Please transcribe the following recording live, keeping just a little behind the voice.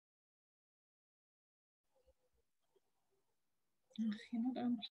You're not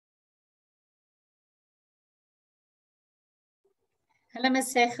on. Hello,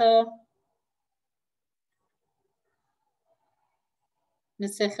 Masejo.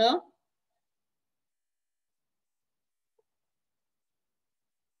 Masejo?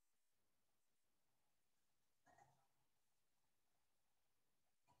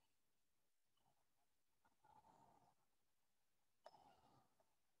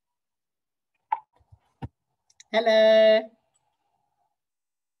 Hello.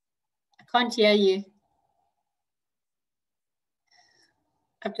 I can't hear you.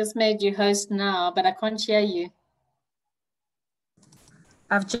 I've just made you host now, but I can't hear you.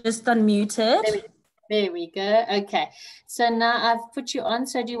 I've just unmuted. There we go. Okay. So now I've put you on.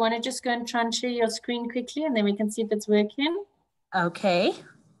 So do you want to just go and try and share your screen quickly and then we can see if it's working? Okay.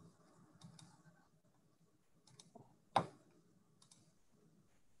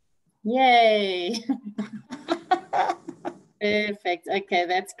 Yay. Perfect. Okay,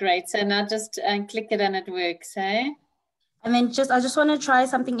 that's great. So now just click it and it works, eh? And then I just want to try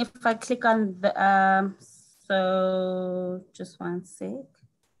something. If I click on the, so just one sec.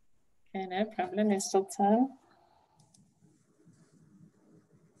 Okay, no problem. There's still time.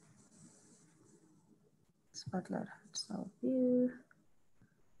 Spotlight, so view.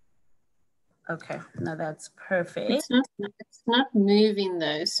 Okay, now that's perfect. It's not moving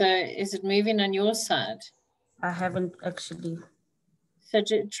though. So is it moving on your side? I haven't actually. So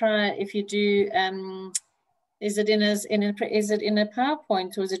try if you do. Is it in a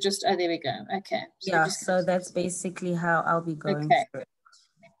PowerPoint or is it just? Oh, there we go. Okay. So yeah. So that's basically how I'll be going through it.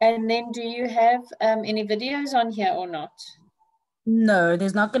 And then, do you have any videos on here or not? No,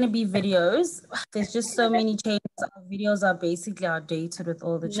 there's not going to be videos. There's just so many changes. Our videos are basically outdated with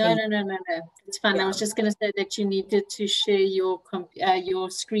all the changes. No. It's fine. Yeah. I was just going to say that you needed to share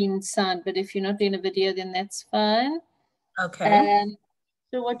your screen sound, but if you're not doing a video, then that's fine. Okay.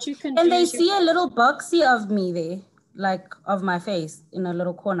 So what you can and do they see a little boxy of me there, like of my face in a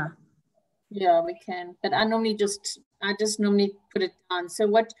little corner. Yeah, we can. But I just normally put it down.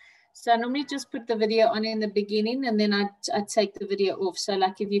 So I normally just put the video on in the beginning and then I take the video off. So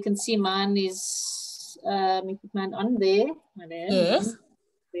like if you can see mine is, let me put mine on there. Yes.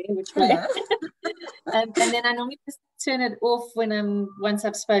 There, which way? And then I normally just turn it off once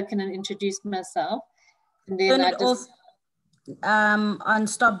I've spoken and introduced myself. And then turn it off on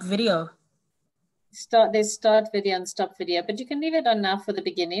stop video. There's start video and stop video, but you can leave it on now for the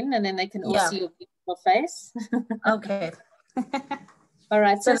beginning and then they can all see your beautiful face. Okay. All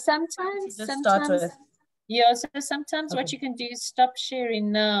right. So sometimes what you can do is stop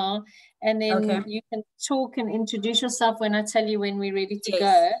sharing now and then you can talk and introduce yourself when I tell you when we're ready to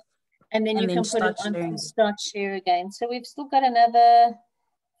go. And then you can put it on and start share again. So we've still got another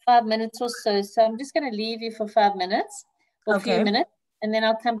 5 minutes or so. So I'm just going to leave you for 5 minutes or a few minutes. And then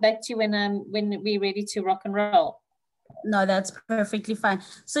I'll come back to you when we're ready to rock and roll. No, that's perfectly fine.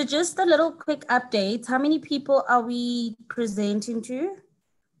 So just a little quick update. How many people are we presenting to?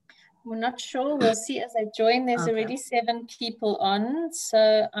 We're not sure. We'll see as I join. There's already 7 people on.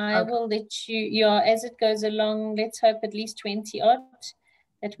 So I will let you, as it goes along, let's hope at least 20 odd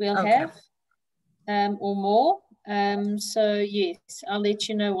that we'll have or more. So yes, I'll let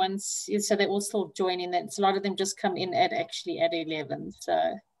you know once, so they all still join in. That a lot of them just come in at 11.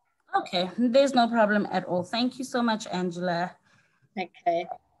 So okay, there's no problem at all. Thank you so much, Angela. Okay.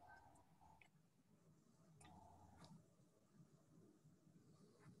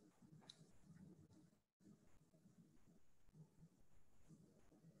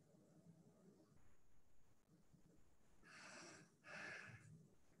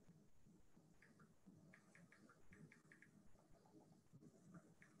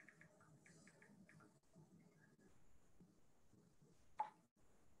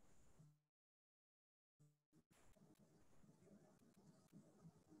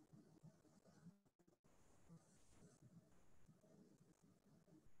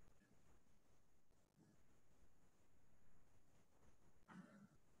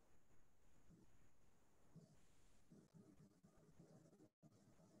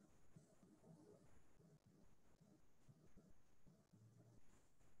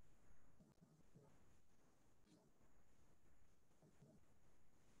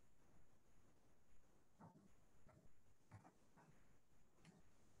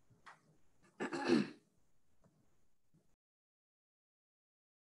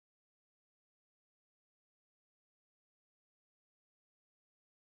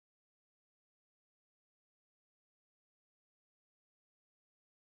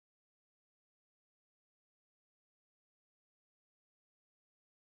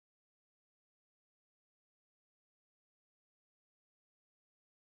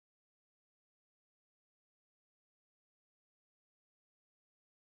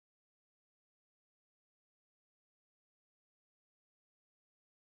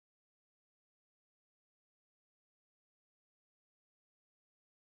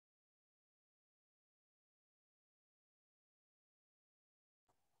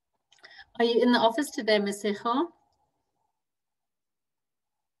 Are you in the office today, Masejo?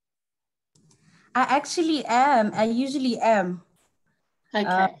 I actually am. I usually am.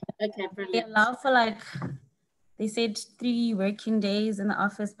 Okay. Okay, brilliant. They allow for like, they said 3 working days in the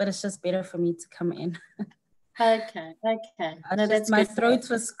office, but it's just better for me to come in. Okay. Okay. No, that's my good. Throat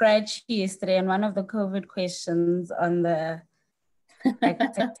was scratchy yesterday, and one of the COVID questions on the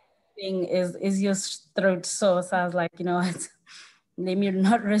thing is your throat sore? So I was like, you know what? Let me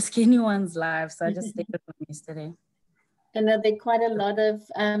not risk anyone's life. So I just stayed at home yesterday. And are there quite a lot of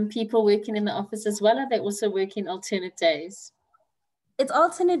people working in the office as well? Or are they also working alternate days? It's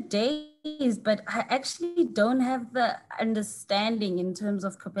alternate days, but I actually don't have the understanding in terms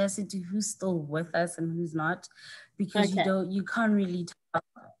of capacity who's still with us and who's not, because you can't really tell.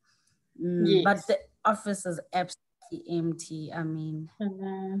 Yes. But the office is absolutely empty. I mean,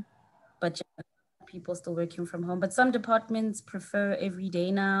 but yeah, people still working from home. But some departments prefer every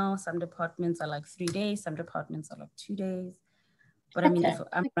day now. Some departments are like 3 days. Some departments are like 2 days. But I mean, if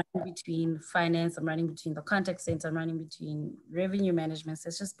I'm running between finance, I'm running between the contact center, I'm running between revenue management. So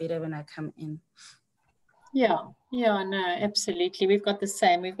it's just better when I come in. Yeah, no, absolutely. We've got the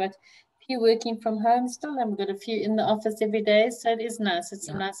same. We've got a few working from home still, and we've got a few in the office every day. So it is nice. It's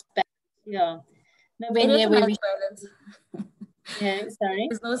a nice balance. Yeah. Nowhere near where we balance. Yeah, sorry.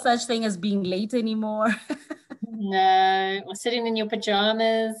 There's no such thing as being late anymore. No, or sitting in your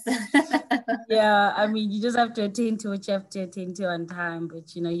pajamas. Yeah, I mean, you just have to attend to what you have to attend to on time,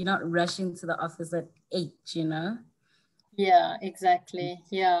 but you know, you're not rushing to the office at 8, you know? Yeah, exactly.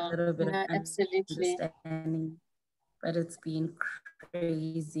 Yeah, a little bit no, of absolutely. Understanding, but it's been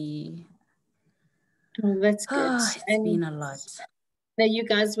crazy. Oh, that's good. It's been a lot. Are you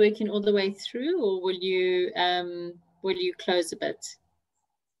guys working all the way through, or will you close a bit?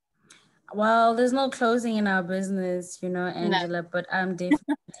 Well, there's no closing in our business, you know, Angela, but I'm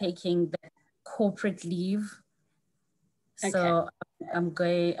definitely taking the corporate leave. So I'm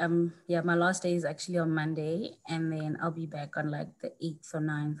going, yeah, my last day is actually on Monday, and then I'll be back on like the 8th or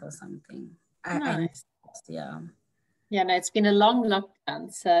 9th or something. Nice. Yeah. Yeah, no, it's been a long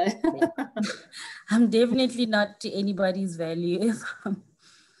lockdown, so. I'm definitely not to anybody's value if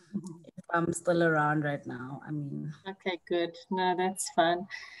I'm still around right now. I mean. Okay, good. No, that's fine.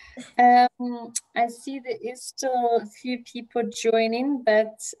 I see there is still a few people joining,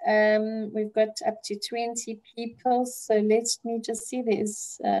 but we've got up to 20 people. So let me just see.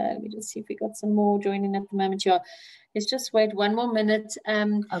 Let me just see if we got some more joining at the moment. Yeah, let's just wait one more minute.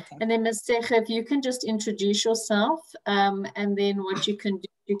 Okay. And then Ms. Seche, if you can just introduce yourself, and then what you can do,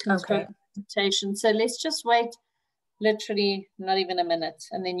 you can start the presentation. So let's just wait. Literally not even a minute,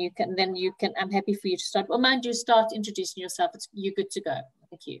 and then you can I'm happy for you to start. Well, mind you, start introducing yourself. You're good to go.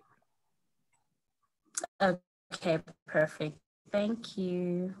 Thank you. Okay, perfect. Thank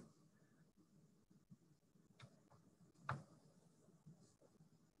you.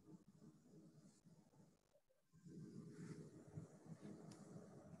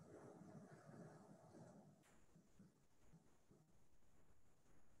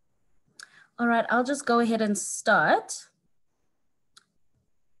 All right, I'll just go ahead and start.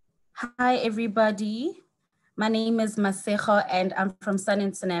 Hi, everybody. My name is Masejo, and I'm from Sun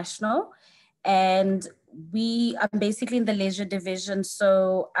International. And I'm basically in the leisure division.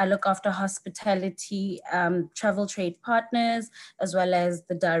 So I look after hospitality, travel trade partners, as well as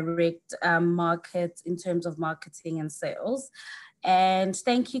the direct market in terms of marketing and sales. And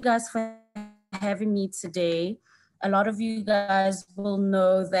thank you guys for having me today. A lot of you guys will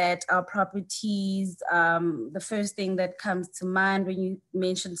know that our properties, the first thing that comes to mind when you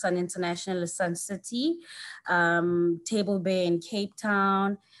mention Sun International is Sun City, Table Bay in Cape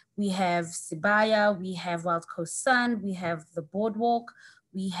Town. We have Sibaya, we have Wild Coast Sun, we have the Boardwalk,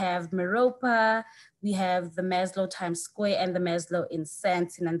 we have Meropa, we have the Maslow Times Square and the Maslow in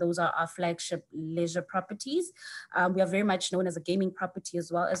Sandton, and those are our flagship leisure properties. We are very much known as a gaming property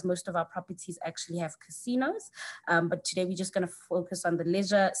as well, as most of our properties actually have casinos. But today we're just going to focus on the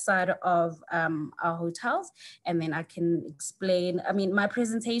leisure side of our hotels, and then I can explain. I mean, my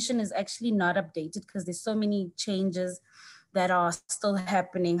presentation is actually not updated because there's so many changes that are still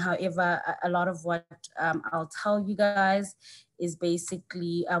happening. However, a lot of what I'll tell you guys is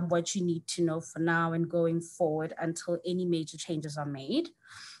basically what you need to know for now and going forward until any major changes are made.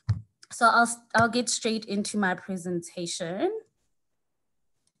 So I'll get straight into my presentation.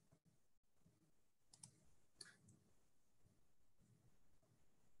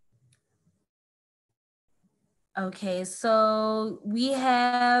 Okay, so we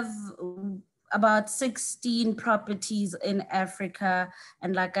have about 16 properties in Africa.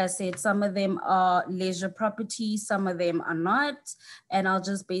 And like I said, some of them are leisure properties, some of them are not. And I'll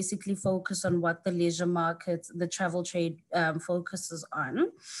just basically focus on what the leisure market, the travel trade focuses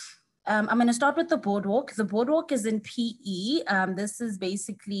on. I'm going to start with the boardwalk. The boardwalk is in PE. This is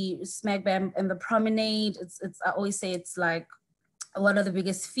basically smack bam in the promenade. I always say it's like one of the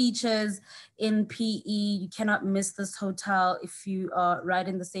biggest features in PE. You cannot miss this hotel if you are right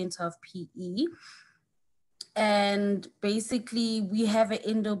in the center of PE. And basically we have an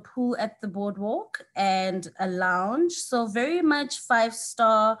indoor pool at the boardwalk and a lounge. So very much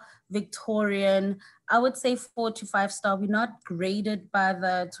 5-star Victorian, I would say 4 to 5 star. We're not graded by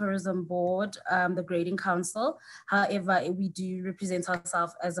the tourism board, the grading council. However, we do represent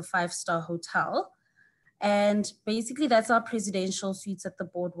ourselves as a 5-star hotel. And basically that's our presidential suites at the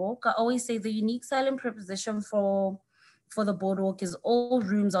boardwalk. I always say the unique selling proposition for the boardwalk is all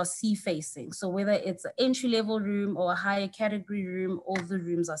rooms are sea facing. So whether it's an entry level room or a higher category room, all the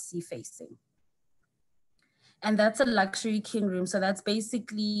rooms are sea facing. And that's a luxury king room. So that's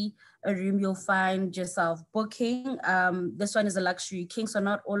basically a room you'll find yourself booking. This one is a luxury king, so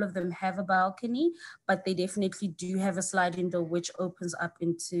not all of them have a balcony, but they definitely do have a sliding door which opens up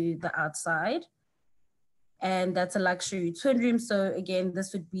into the outside. And that's a luxury twin room. So again,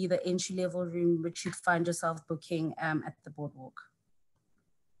 this would be the entry level room which you'd find yourself booking at the boardwalk.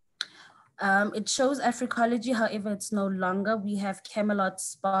 It shows Africology, however, it's no longer. We have Camelot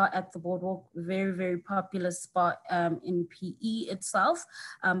Spa at the boardwalk, very, very popular spa in PE itself,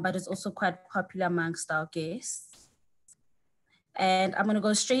 but it's also quite popular amongst our guests. And I'm gonna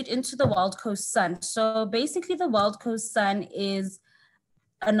go straight into the Wild Coast Sun. So basically the Wild Coast Sun is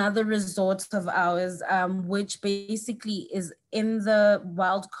another resort of ours, which basically is in the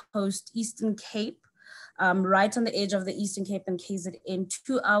Wild Coast, Eastern Cape, right on the edge of the Eastern Cape and KZN,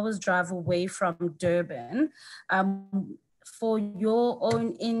 2 hours drive away from Durban. For your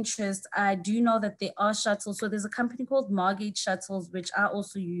own interest, I do know that there are shuttles. So there's a company called Margate Shuttles, which I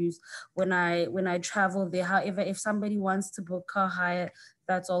also use when I travel there. However, if somebody wants to book car hire,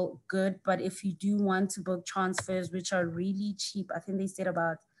 that's all good. But if you do want to book transfers, which are really cheap, I think they said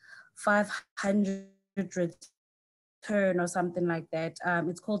about 500 return or something like that.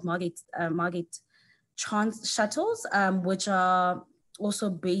 It's called Margate Shuttles, which are also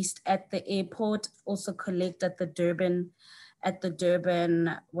based at the airport, also collect at the Durban,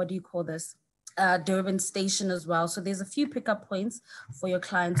 what do you call this? Durban station as well. So there's a few pickup points for your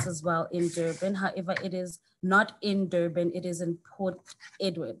clients as well in Durban. However, it is not in Durban, it is in Port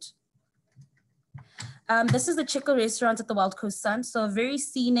Edward. This is the Chico restaurant at the Wild Coast Sun. So a very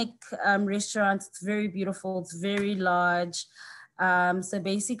scenic restaurant. It's very beautiful. It's very large. So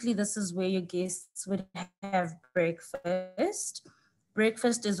basically this is where your guests would have breakfast.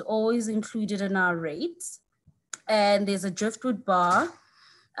 Breakfast is always included in our rates. And there's a driftwood bar,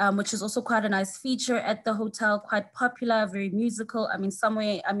 which is also quite a nice feature at the hotel, quite popular, very musical. I mean,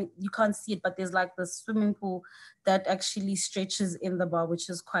 somewhere, you can't see it, but there's like the swimming pool that actually stretches in the bar, which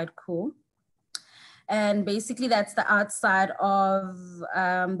is quite cool. And basically that's the outside of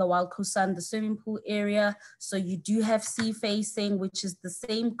the Wild Coast Sun, the swimming pool area. So you do have sea facing, which is the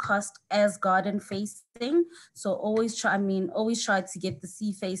same cost as garden facing. So always try to get the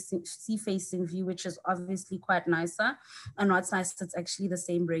sea facing view, which is obviously quite nicer. And what's nice, it's actually the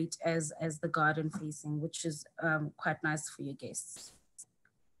same rate as the garden facing, which is quite nice for your guests.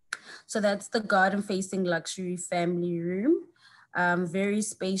 So that's the garden facing luxury family room. Very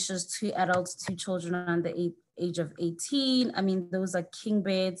spacious, 2 adults, 2 children under age of 18. I mean, those are king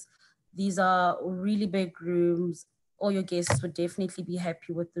beds. These are really big rooms. All your guests would definitely be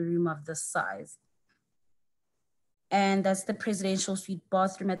happy with the room of this size. And that's the presidential suite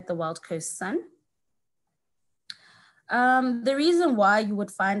bathroom at the Wild Coast Sun. The reason why you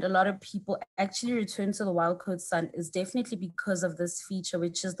would find a lot of people actually return to the Wild Coast Sun is definitely because of this feature,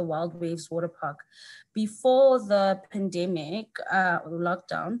 which is the Wild Waves Water Park. Before the pandemic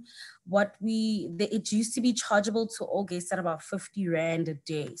lockdown, it used to be chargeable to all guests at about 50 Rand a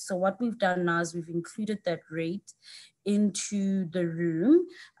day. So what we've done now is we've included that rate into the room.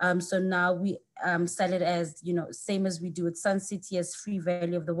 So now we sell it as, same as we do at Sun City as free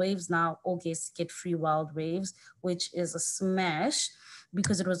Valley of the Waves. Now all guests get free Wild Waves, which is a smash,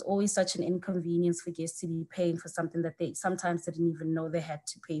 because it was always such an inconvenience for guests to be paying for something that they sometimes didn't even know they had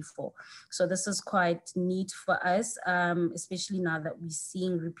to pay for. So this is quite neat for us, especially now that we're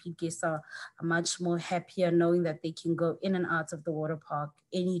seeing repeat guests are much more happier knowing that they can go in and out of the water park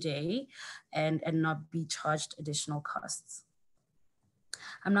any day and not be charged additional costs.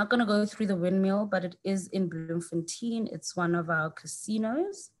 I'm not going to go through the windmill, but it is in Bloemfontein. It's one of our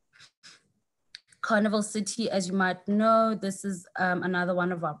casinos. Carnival City, as you might know, this is another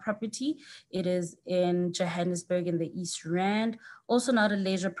one of our property. It is in Johannesburg in the East Rand. Also not a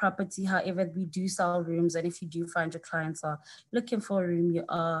leisure property, however, we do sell rooms, and if you do find your clients are looking for a room, you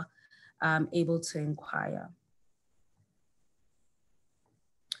are able to inquire.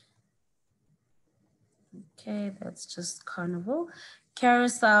 Okay, that's just Carnival.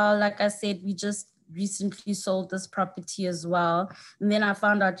 Carousel, like I said, we just recently sold this property as well. And then I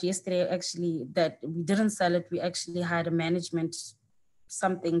found out yesterday actually that we didn't sell it. We actually had a management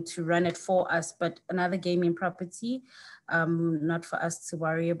something to run it for us, but another gaming property, not for us to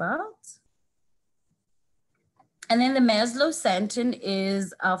worry about. And then the Maslow Sandton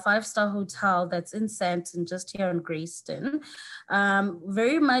is our 5-star hotel that's in Sandton, just here on Grayston.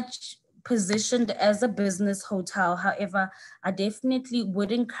 Very much positioned as a business hotel. However, I definitely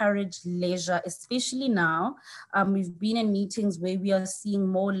would encourage leisure, especially now. We've been in meetings where we are seeing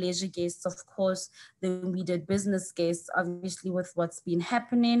more leisure guests, of course, than we did business guests, obviously with what's been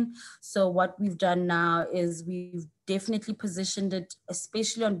happening. So what we've done now is we've definitely positioned it,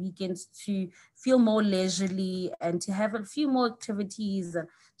 especially on weekends, to feel more leisurely and to have a few more activities,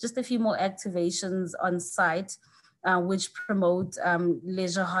 just a few more activations on site, which promote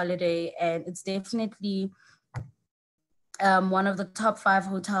leisure holiday. And it's definitely one of the top 5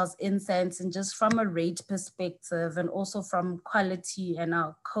 hotels in Sandton, just from a rate perspective and also from quality and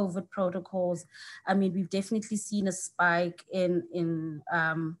our COVID protocols. I mean, we've definitely seen a spike in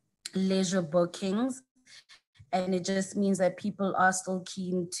leisure bookings. And it just means that people are still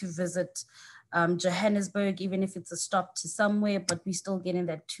keen to visit Johannesburg, even if it's a stop to somewhere, but we're still getting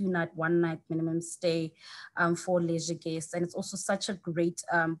that 2-night, 1-night minimum stay for leisure guests. And it's also such a great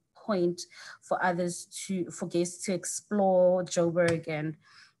point for for guests to explore Joburg. And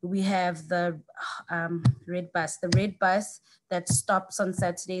we have the red bus that stops on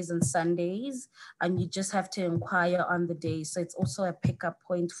Saturdays and Sundays, and you just have to inquire on the day. So it's also a pickup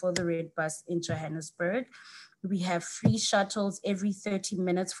point for the red bus in Johannesburg. We have free shuttles every 30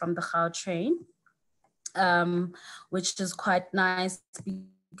 minutes from the Gautrain, which is quite nice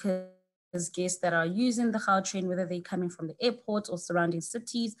because guests that are using the Gautrain, whether they're coming from the airport or surrounding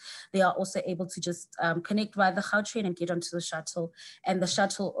cities, they are also able to just connect via the Gautrain and get onto the shuttle. And the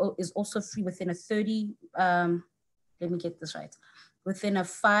shuttle is also free within a 30, let me get this right, within a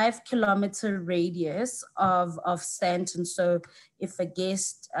 5-kilometer radius of Sandton. So if a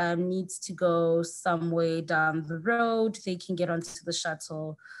guest needs to go somewhere down the road, they can get onto the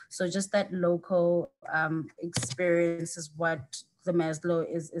shuttle. So just that local experience is what the Maslow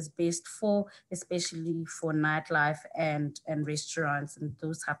is based for, especially for nightlife and restaurants and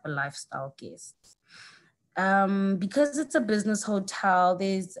those type of lifestyle guests. Because it's a business hotel,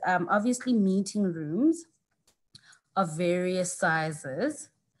 there's obviously meeting rooms of various sizes,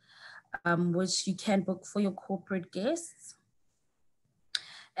 which you can book for your corporate guests.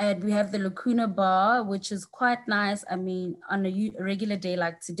 And we have the Lacuna Bar, which is quite nice. I mean, on a regular day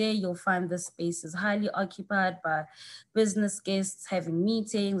like today, you'll find the space is highly occupied by business guests having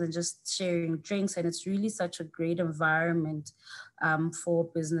meetings and just sharing drinks. And it's really such a great environment for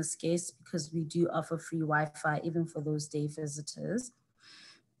business guests because we do offer free Wi-Fi even for those day visitors.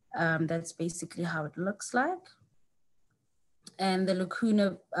 That's basically how it looks like. And the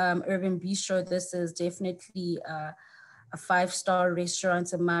Lacuna Urban Bistro, this is definitely a 5-star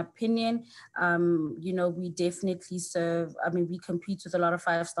restaurant in my opinion. You know, we definitely serve, I mean, we compete with a lot of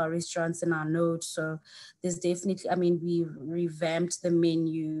 5-star restaurants in our node. So there's definitely, I mean, we revamped the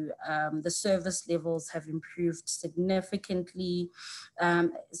menu. The service levels have improved significantly.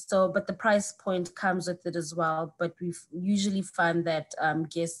 But the price point comes with it as well. But we usually find that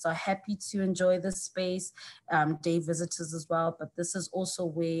guests are happy to enjoy the space, day visitors as well. But this is also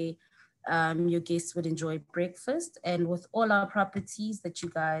where your guests would enjoy breakfast. And with all our properties that you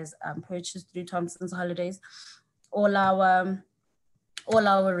guys purchase through Thompson's Holidays, all our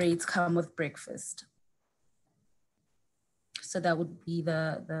rates come with breakfast. So that would be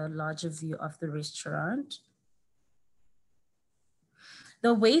the larger view of the restaurant.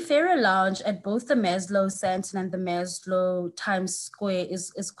 The Wayfarer Lounge at both the Maslow Sandton and the Maslow Times Square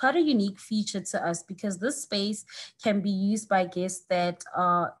is quite a unique feature to us because this space can be used by guests that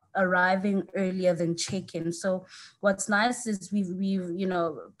are arriving earlier than check-in. So what's nice is we've you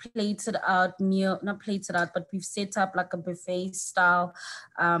know, plated out not plated out, but we've set up like a buffet style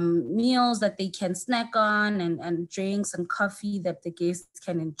meals that they can snack on and drinks and coffee that the guests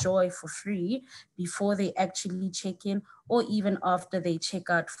can enjoy for free before they actually check in. or even after they check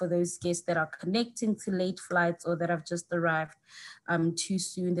out for those guests that are connecting to late flights or that have just arrived too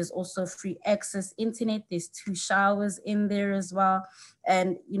soon. There's also free access internet. There's 2 showers in there as well.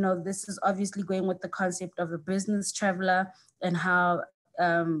 And, you know, this is obviously going with the concept of a business traveler and how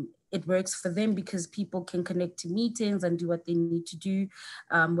it works for them, because people can connect to meetings and do what they need to do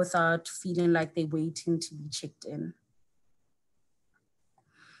without feeling like they're waiting to be checked in.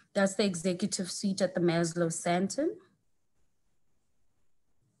 That's the executive suite at the Maslow Santon.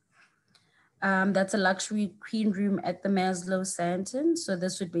 That's a luxury queen room at the Maslow Santon. So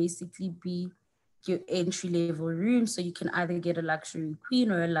this would basically be your entry level room. So you can either get a luxury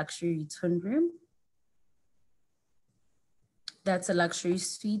queen or a luxury twin room. That's a luxury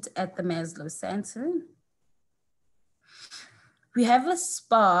suite at the Maslow Santon. We have a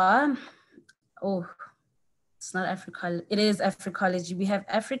spa. Oh, it's not Africology. It is Africology. We have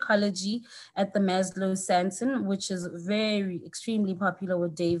Africology at the Maslow Santon, which is extremely popular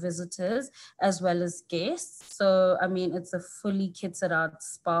with day visitors as well as guests. So, I mean, it's a fully kitted out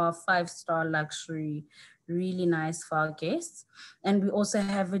spa, 5-star luxury, really nice for our guests. And we also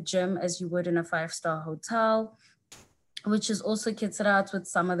have a gym, as you would in a 5-star hotel, which is also kitted out with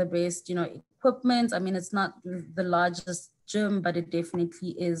some of the best, you know, equipment. I mean, it's not the largest gym, but it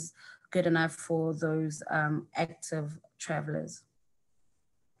definitely is good enough for those active travelers.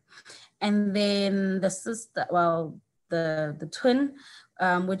 And then the sister, well, the twin,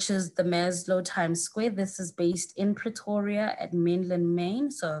 which is the Maslow Times Square. This is based in Pretoria at Mainland,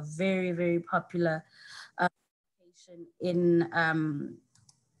 Maine. So a very, very popular location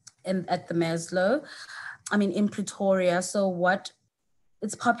at the Maslow. I mean, in Pretoria. So what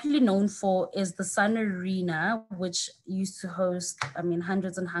it's popularly known for is the Sun Arena, which used to host, I mean,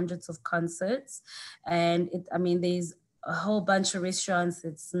 hundreds and hundreds of concerts. And there's a whole bunch of restaurants,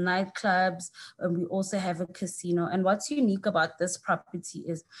 it's nightclubs, and we also have a casino. And what's unique about this property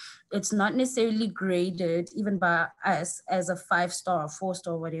is it's not necessarily graded even by us as a 5-star or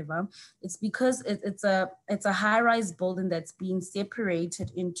 4-star, whatever. It's because it's a high-rise building that's being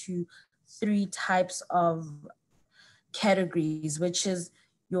separated into 3 types of categories, which is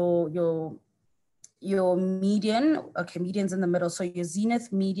your median, okay, median's in the middle, so your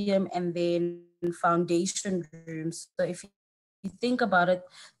zenith, medium, and then foundation rooms. So if you think about it,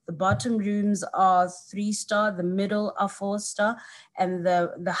 the bottom rooms are 3-star, the middle are 4-star, and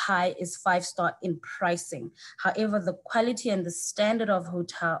the high is 5-star in pricing. However, the quality and the standard of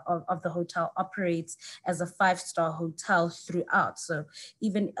the hotel operates as a 5-star hotel throughout. So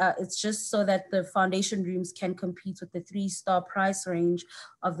even it's just so that the foundation rooms can compete with the 3-star price range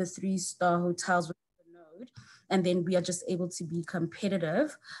of the 3-star hotels with the node. And then we are just able to be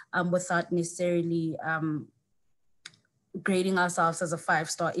competitive without necessarily grading ourselves as a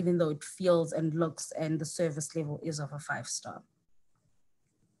 5-star, even though it feels and looks and the service level is of a 5-star.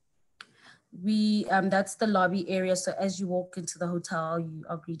 That's the lobby area. So as you walk into the hotel, you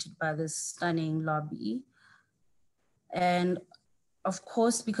are greeted by this stunning lobby. And of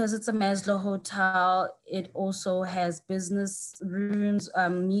course, because it's a Maslow hotel, it also has business rooms,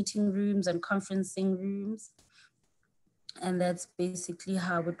 meeting rooms and conferencing rooms. And that's basically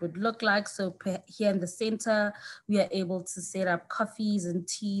how it would look like. So here in the center, we are able to set up coffees and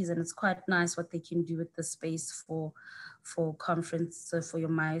teas, and it's quite nice what they can do with the space for conference, so for your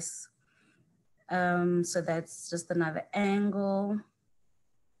mice. So that's just another angle.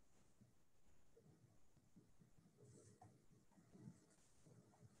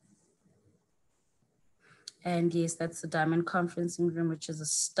 And yes, that's the diamond conferencing room, which is a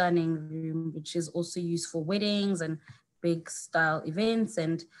stunning room, which is also used for weddings and big style events.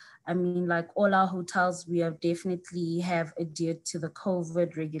 And I mean, like all our hotels, we have definitely have adhered to the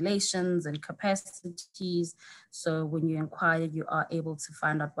COVID regulations and capacities. So when you inquire, you are able to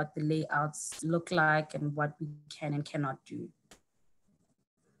find out what the layouts look like and what we can and cannot do.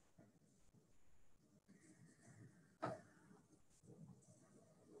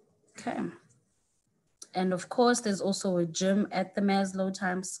 Okay. And of course, there's also a gym at the Maslow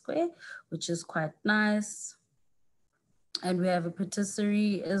Times Square, which is quite nice. And we have a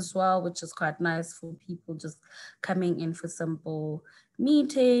patisserie as well, which is quite nice for people just coming in for simple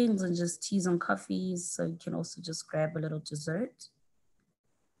meetings and just teas and coffees. So you can also just grab a little dessert.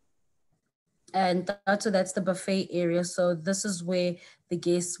 And that's the buffet area. So this is where the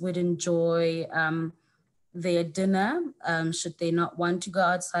guests would enjoy their dinner. Should they not want to go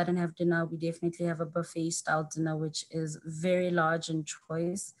outside and have dinner, we definitely have a buffet style dinner, which is very large in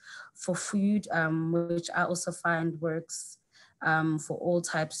choice for food, which I also find works for all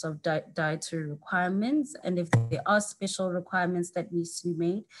types of dietary requirements. And if there are special requirements that needs to be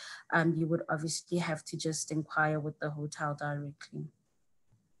made, you would obviously have to just inquire with the hotel directly.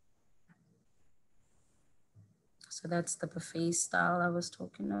 So that's the buffet style I was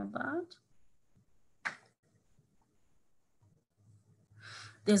talking about.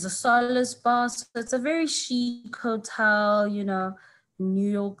 There's a Solace bar, so it's a very chic hotel, you know,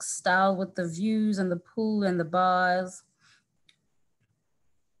 New York style with the views and the pool and the bars.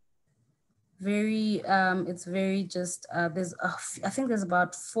 Very, it's very just, I think there's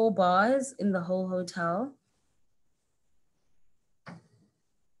about 4 bars in the whole hotel.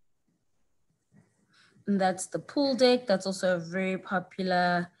 And that's the pool deck. That's also a very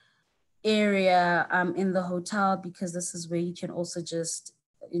popular area in the hotel, because this is where you can also just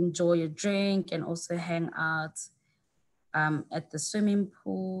enjoy a drink and also hang out at the swimming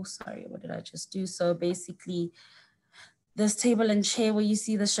pool. Sorry, what did I just do? So basically, this table and chair where you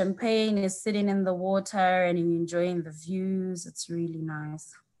see the champagne is sitting in the water and you're enjoying the views. It's really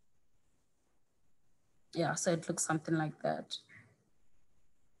nice. Yeah, so it looks something like that.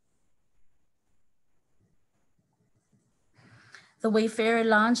 The Wayfarer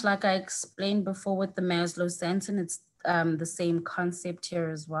Lounge, like I explained before with the Maslow Center, it's the same concept here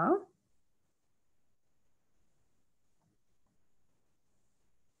as well.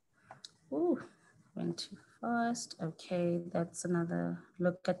 Ooh, went too fast. Okay, that's another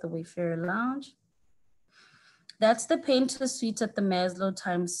look at the Wayfarer Lounge. That's the Painter Suite at the Maslow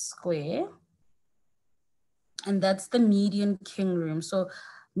Times Square. And that's the median king room. So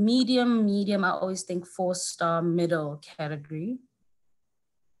medium, I always think 4-star middle category.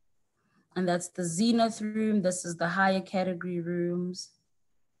 And that's the Zenith room. This is the higher category rooms.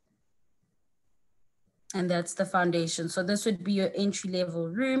 And that's the foundation. So this would be your entry-level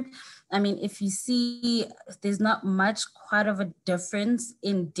room. I mean, if you see, there's not much, quite of a difference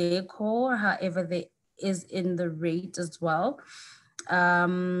in decor, however, there is in the rate as well.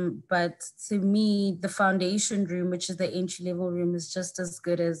 But to me, the foundation room, which is the entry-level room, is just as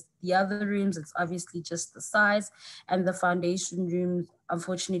good as the other rooms. It's obviously just the size. And the foundation rooms,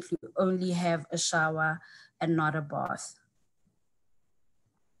 unfortunately, only have a shower and not a bath.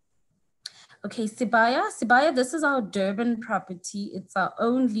 Okay, Sibaya, this is our Durban property. It's our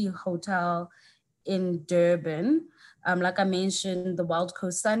only hotel in Durban. Like I mentioned, the Wild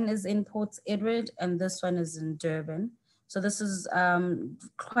Coast Sun is in Port Edward, and this one is in Durban. So this is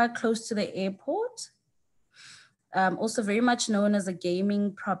quite close to the airport. Also very much known as a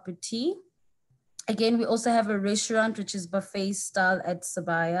gaming property. Again, we also have a restaurant, which is buffet style at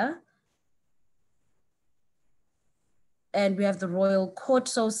Sibaya. And we have the Royal Court.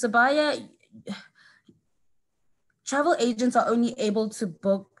 So Sibaya, travel agents are only able to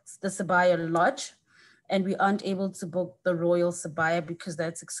book the Sibaya Lodge, and we aren't able to book the Royal Sibaya because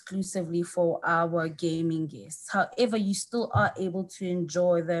that's exclusively for our gaming guests. However, you still are able to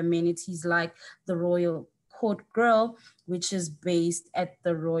enjoy the amenities like the Royal Court Grill, which is based at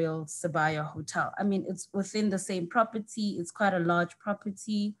the Royal Sibaya Hotel. I mean, it's within the same property. It's quite a large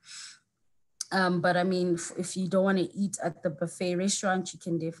property. But I mean, if you don't want to eat at the buffet restaurant, you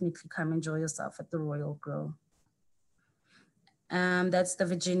can definitely come enjoy yourself at the Royal Grill. That's the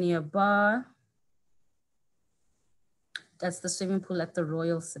Virginia Bar. That's the swimming pool at the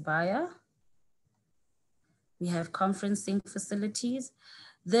Royal Sibaya. We have conferencing facilities.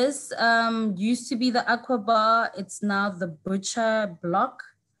 This used to be the Aqua Bar. It's now the Butcher Block.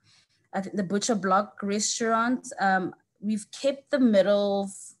 I think the Butcher Block restaurant. We've kept the middle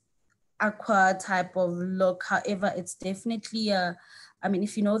aqua type of look. However, it's definitely I mean,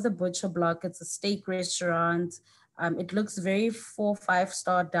 if you know the Butcher Block, it's a steak restaurant. It looks very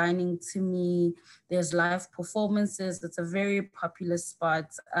 4-5-star dining to me. There's live performances. It's a very popular spot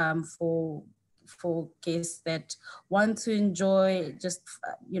for guests that want to enjoy just,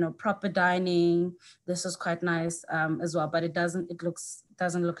 you know, proper dining. This is quite nice as well, but it doesn't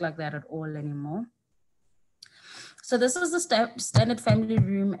look like that at all anymore. So this is the standard family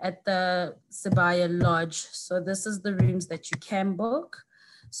room at the Sibaya Lodge. So this is the rooms that you can book.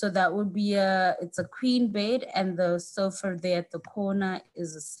 So that would be it's a queen bed, and the sofa there at the corner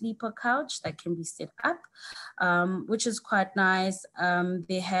is a sleeper couch that can be set up, which is quite nice.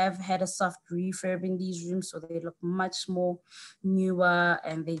 They have had a soft refurb in these rooms, so they look much more newer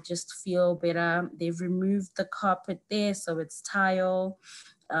and they just feel better. They've removed the carpet there, so it's tile.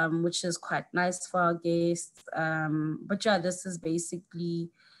 Which is quite nice for our guests. But yeah, this is basically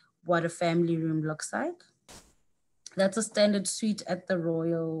what a family room looks like. That's a standard suite at the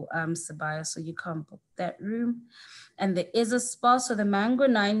Royal Sibaya, so you can't book that room. And there is a spa, so the Mango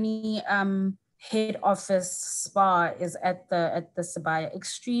 90 head office spa is at the Sibaya,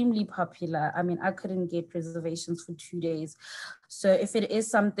 extremely popular. I mean, I couldn't get reservations for 2 days. So if it is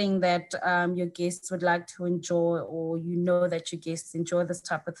something that your guests would like to enjoy, or you know that your guests enjoy this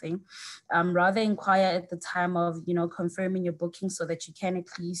type of thing, rather inquire at the time of, you know, confirming your booking so that you can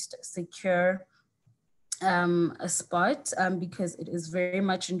at least secure a spot, because it is very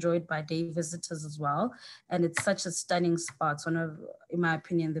much enjoyed by day visitors as well. And it's such a stunning spot. It's one of, in my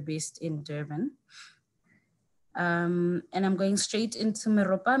opinion, the best in Durban. And I'm going straight into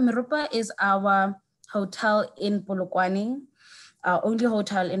Miropa. Miropa is our hotel in Polokwane, our only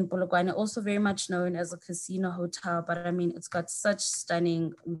hotel in Polokwane, also very much known as a casino hotel. But I mean, it's got such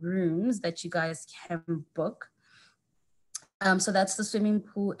stunning rooms that you guys can book. So that's the swimming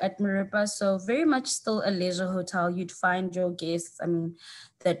pool at Miropa. So very much still a leisure hotel. You'd find your guests, I mean,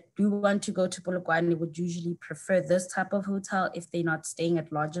 that do want to go to Polokwane would usually prefer this type of hotel if they're not staying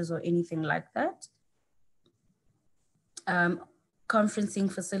at lodges or anything like that.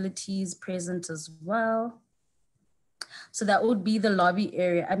 Conferencing facilities present as well. So that would be the lobby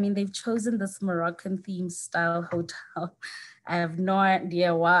area. I mean, they've chosen this Moroccan themed style hotel. I have no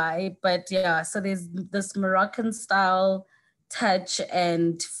idea why, but yeah, so there's this Moroccan style touch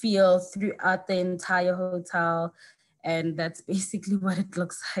and feel throughout the entire hotel. And that's basically what it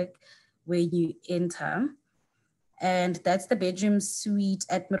looks like when you enter. And that's the bedroom suite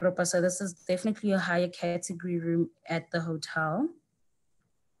at Miropa. So this is definitely a higher category room at the hotel.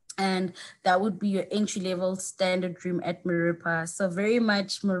 And that would be your entry-level standard room at Miropa. So very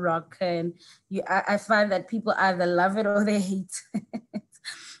much Moroccan. I find that people either love it or they hate it.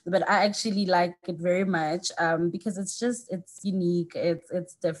 But I actually like it very much because it's unique,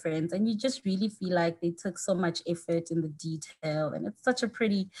 it's different. And you just really feel like they took so much effort in the detail. And it's such a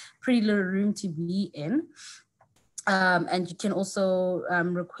pretty little room to be in. And you can also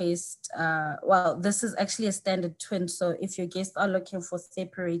request, well, this is actually a standard twin. So if your guests are looking for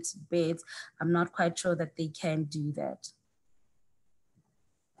separate beds, I'm not quite sure that they can do that.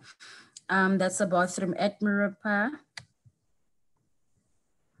 That's a bathroom at Miropa.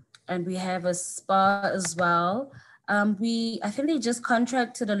 And we have a spa as well. I think they just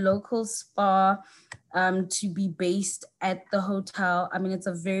contracted a local spa to be based at the hotel. I mean, it's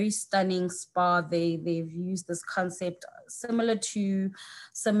a very stunning spa. They've used this concept similar to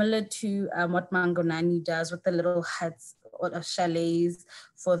what Mangonani does with the little huts or chalets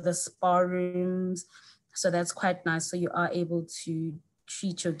for the spa rooms. So that's quite nice. So you are able to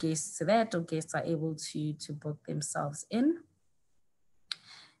treat your guests to that, or guests are able to book themselves in.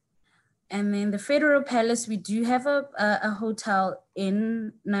 And then the Federal Palace, we do have a hotel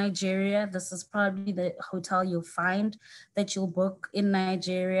in Nigeria. This is probably the hotel you'll find that you'll book in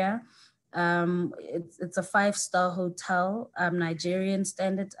Nigeria. It's a 5-star hotel, Nigerian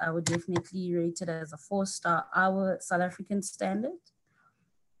standard. I would definitely rate it as a 4-star, our South African standard.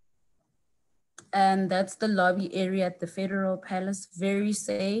 And that's the lobby area at the Federal Palace, very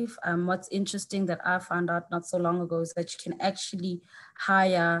safe. What's interesting that I found out not so long ago is that you can actually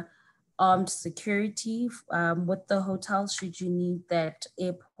hire armed security with the hotel should you need that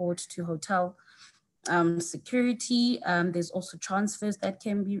airport to hotel security. There's also transfers that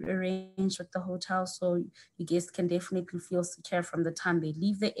can be arranged with the hotel, so your guests can definitely feel secure from the time they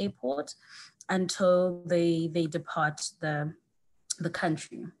leave the airport until they depart the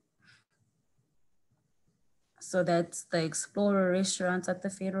country. So that's the Explorer restaurant at the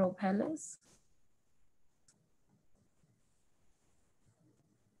Federal Palace.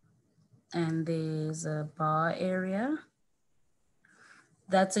 And there's a bar area.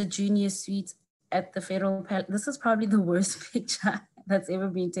 That's a junior suite at the Federal Palace. This is probably the worst picture that's ever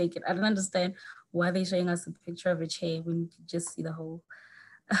been taken. I don't understand why they're showing us a picture of a chair when you can just see the whole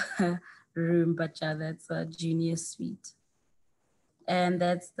room, but yeah, that's a junior suite. And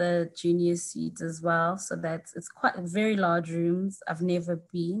that's the junior suite as well. So it's quite very large rooms. I've never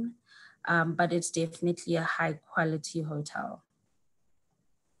been, but it's definitely a high quality hotel.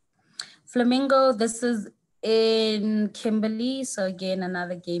 Flamingo, this is in Kimberley. So again,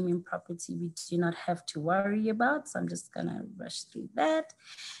 another gaming property we do not have to worry about. So I'm just gonna rush through that.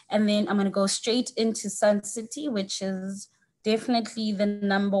 And then I'm gonna go straight into Sun City, which is definitely the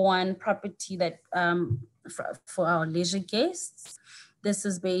 #1 property that for our leisure guests. This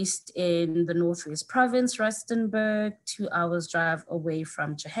is based in the Northwest Province, Rustenburg, 2 hours drive away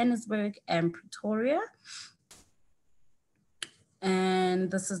from Johannesburg and Pretoria.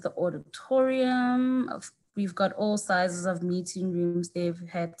 And this is the auditorium. We've got all sizes of meeting rooms. They've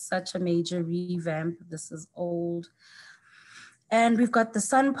had such a major revamp. This is old. And we've got the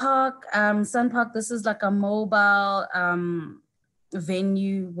Sun Park. Sun Park, this is like a mobile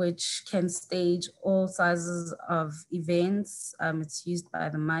venue which can stage all sizes of events. It's used by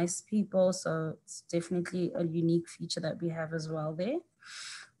the mice people, so it's definitely a unique feature that we have as well there.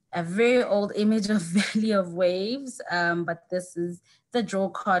 A very old image of Valley of Waves, but this is the draw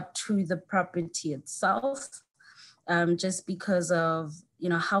card to the property itself, just because of, you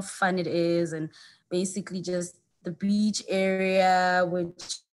know, how fun it is, and basically just the beach area,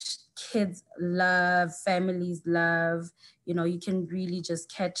 which kids love, families love. You know, you can really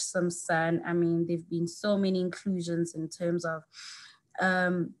just catch some sun. I mean, there've been so many inclusions in terms of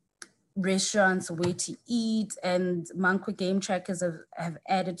restaurants, where to eat, and Mankwe Game Trackers have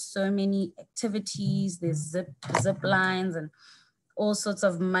added so many activities. There's zip lines and all sorts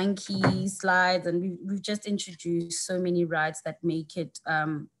of monkey slides, and we've just introduced so many rides that make it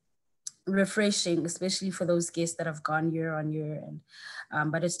refreshing, especially for those guests that have gone year on year.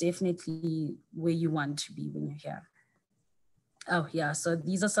 And but it's definitely where you want to be when you're here. Oh yeah, so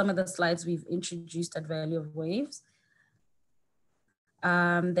these are some of the slides we've introduced at Valley of Waves.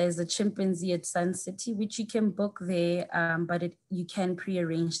 There's a chimpanzee at Sun City, which you can book there, but you can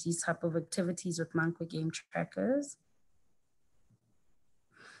pre-arrange these type of activities with Mankwe Game Trackers.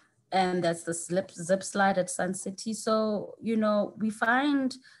 And that's the zip slide at Sun City. So, you know, we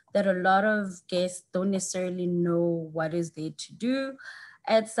find that a lot of guests don't necessarily know what is there to do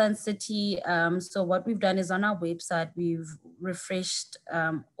at Sun City. So what we've done is on our website, we've refreshed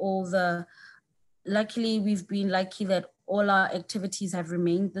all the, luckily we've been lucky that all our activities have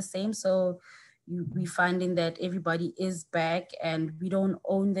remained the same. So we're finding that everybody is back, and we don't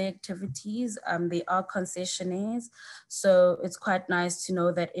own the activities. They are concessionaires. So it's quite nice to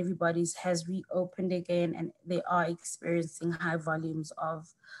know that everybody's has reopened again, and they are experiencing high volumes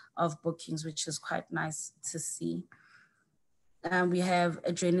of bookings, which is quite nice to see. We have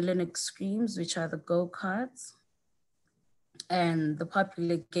Adrenaline Extremes, which are the go-karts, and the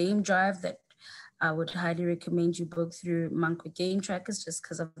popular game drive that I would highly recommend you book through Mankwe Game Trackers, just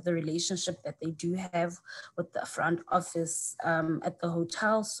because of the relationship that they do have with the front office at the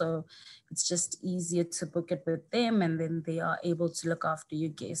hotel. So it's just easier to book it with them, and then they are able to look after your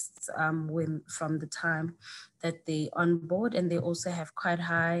guests from the time that they on board. And they also have quite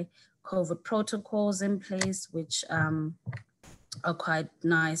high COVID protocols in place, which are quite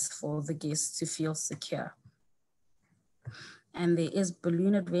nice for the guests to feel secure. And there is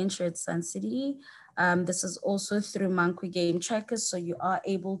Balloon Adventure at Sun City. This is also through Mankwe Game Trackers. So you are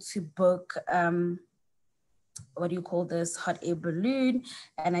able to book, what do you call this, hot air balloon.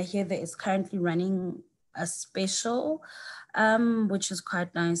 And I hear that it's currently running a special, which is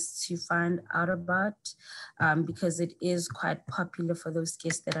quite nice to find out about, because it is quite popular for those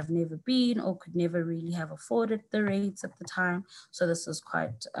guests that have never been or could never really have afforded the rates at the time. So this is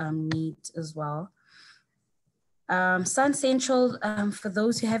quite neat as well. Sun Central, for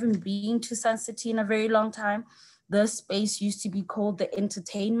those who haven't been to Sun City in a very long time, the space used to be called the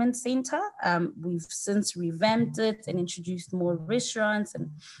Entertainment Center. We've since revamped it and introduced more restaurants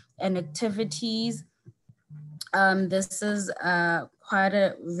and activities. This is quite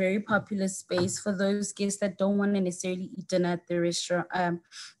a very popular space for those guests that don't want to necessarily eat dinner at the restaurant,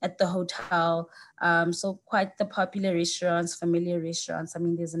 at the hotel. So quite the popular restaurants, familiar restaurants. I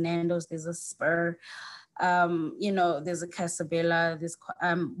mean, there's a Nando's, there's a Spur. You know, there's a Casabella. There's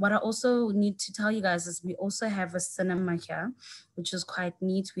what I also need to tell you guys is we also have a cinema here, which is quite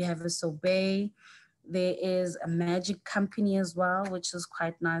neat. We have a Sobe. There is a Magic Company as well, which is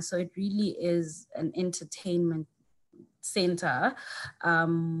quite nice. So it really is an entertainment center,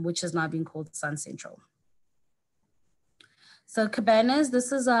 which is now being called Sun Central. So Cabanas,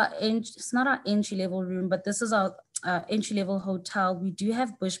 this is it's not our entry-level room, but this is our entry-level hotel. We do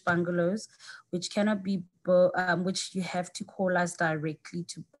have bush bungalows, which cannot be, which you have to call us directly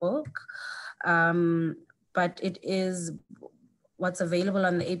to book. But it is, what's available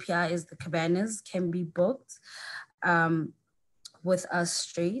on the API is the cabanas can be booked with us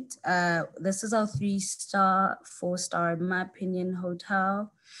straight. This is our 3-star, 4-star, in my opinion,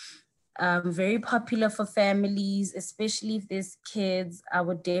 hotel. Very popular for families, especially if there's kids. I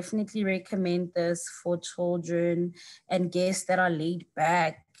would definitely recommend this for children and guests that are laid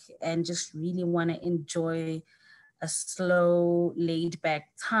back and just really want to enjoy a slow, laid back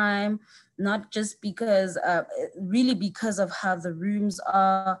time, not just because, really because of how the rooms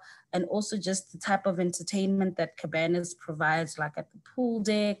are, and also just the type of entertainment that Cabanas provides, like at the pool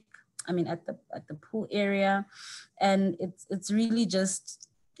deck, I mean, at the pool area. And it's really just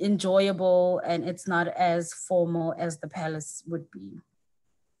enjoyable, and it's not as formal as the Palace would be.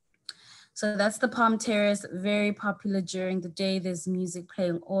 So that's the Palm Terrace, very popular during the day. There's music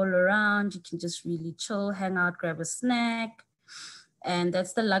playing all around. You can just really chill, hang out, grab a snack. And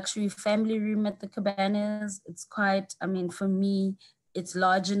that's the luxury family room at the Cabanas. It's quite, I mean, for me, it's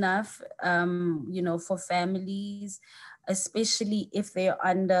large enough, you know, for families, especially if they're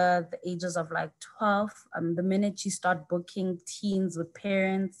under the ages of like 12. The minute you start booking teens with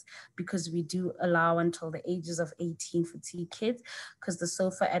parents, because we do allow until the ages of 18 for teen kids, because the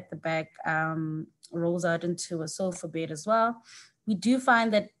sofa at the back rolls out into a sofa bed as well. We do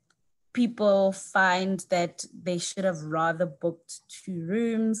find that people find that they should have rather booked 2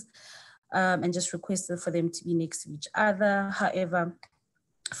 rooms and just requested for them to be next to each other. However,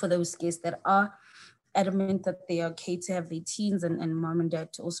 for those guests that are adamant that they are okay to have their teens and mom and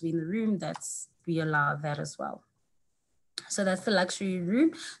dad to also be in the room, we allow that as well. So that's the luxury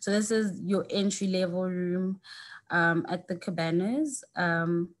room. So this is your entry level room at the Cabanas,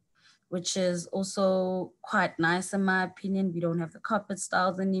 which is also quite nice in my opinion. We don't have the carpet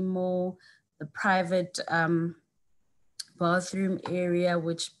styles anymore. The private bathroom area,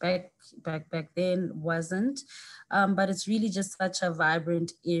 which back then wasn't, but it's really just such a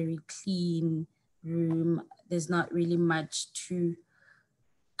vibrant, airy, clean room. There's not really much to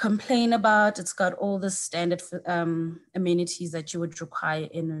complain about. It's got all the standard amenities that you would require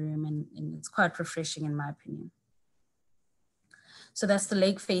in a room, and it's quite refreshing in my opinion. So that's the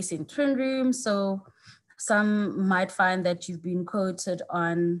lake facing twin room. So some might find that you've been quoted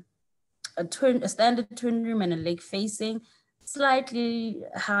on a standard twin room and a lake facing, slightly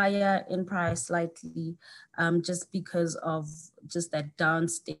higher in price, slightly, just because of just that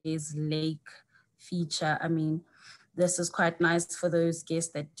downstairs lake feature. I mean, this is quite nice for those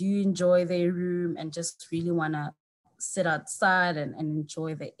guests that do enjoy their room and just really want to sit outside and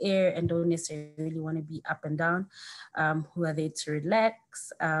enjoy the air and don't necessarily want to be up and down, who are there to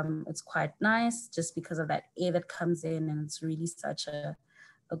relax. It's quite nice just because of that air that comes in, and it's really such a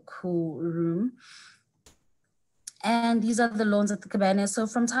cool room. And these are the lawns at the Cabana. So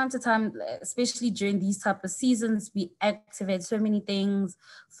from time to time, especially during these type of seasons, we activate so many things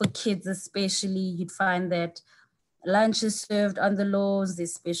for kids, especially. You'd find that lunch is served on the lawns,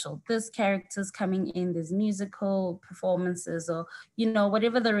 there's special characters coming in, there's musical performances, or, you know,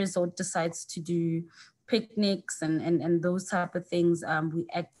 whatever the resort decides to do, picnics and those type of things, we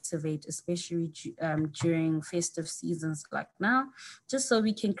activate, especially during festive seasons like now, just so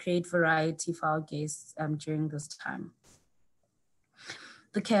we can create variety for our guests during this time.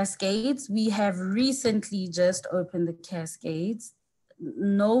 The Cascades, we have recently just opened the Cascades.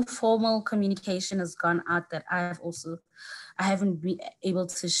 No formal communication has gone out that I haven't been able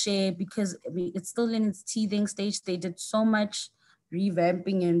to share, because it's still in its teething stage. They did so much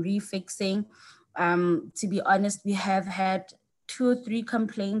revamping and refixing. To be honest, we have had 2 or 3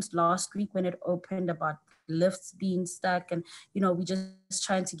 complaints last week when it opened about lifts being stuck, and we're just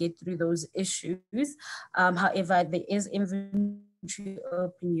trying to get through those issues. However, there is inventory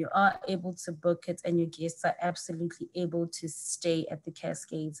open, you are able to book it, and your guests are absolutely able to stay at the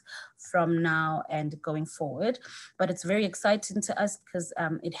Cascades from now and going forward. But it's very exciting to us because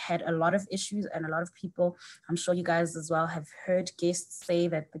it had a lot of issues, and a lot of people, I'm sure you guys as well, have heard guests say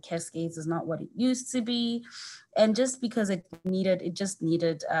that the Cascades is not what it used to be. And just because it just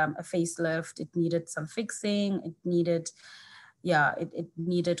needed a facelift, it needed some fixing, it needed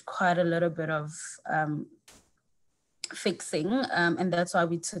quite a little bit of fixing, and that's why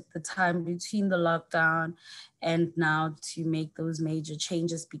we took the time between the lockdown and now to make those major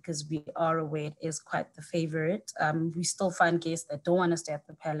changes, because we are aware it is quite the favorite. We still find guests that don't want to stay at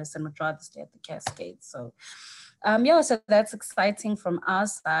the Palace and would rather stay at the Cascades. So so that's exciting from our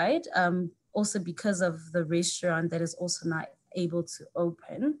side. Also because of the restaurant that is also not able to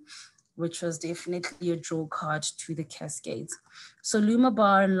open, which was definitely a draw card to the Cascades. So Luma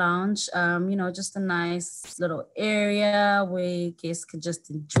Bar and Lounge, just a nice little area where guests could just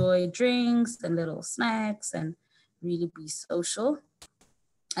enjoy drinks and little snacks and really be social.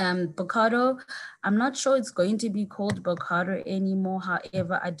 Bocado, I'm not sure it's going to be called Bocado anymore.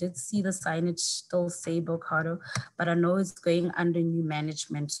 However, I did see the signage still say Bocado, but I know it's going under new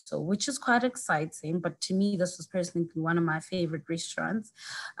management, so which is quite exciting. But to me, this was personally one of my favorite restaurants.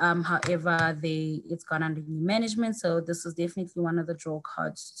 However, it's gone under new management, so this is definitely one of the draw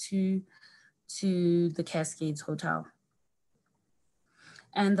cards to the Cascades Hotel.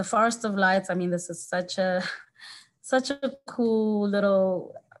 And the Forest of Lights, I mean, this is such a cool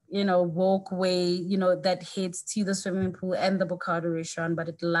little, walkway, that heads to the swimming pool and the Bocado restaurant, but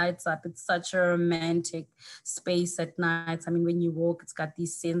it lights up. It's such a romantic space at night. I mean, when you walk, it's got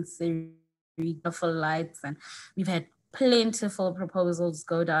these sensory, beautiful lights, and we've had plentiful proposals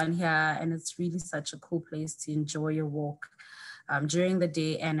go down here, and it's really such a cool place to enjoy your walk during the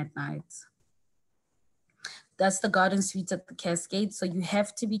day and at night. that's the garden suite at the Cascade. So you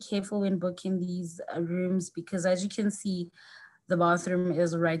have to be careful when booking these rooms, because as you can see, the bathroom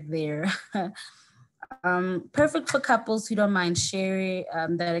is right there. Perfect for couples who don't mind sharing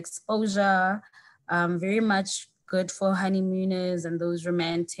that exposure. Very much good for honeymooners and those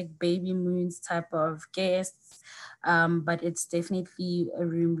romantic baby moons type of guests. But it's definitely a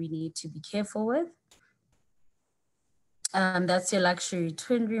room we need to be careful with. That's your luxury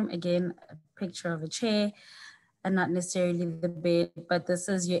twin room. Again, a picture of a chair and not necessarily the bed, but this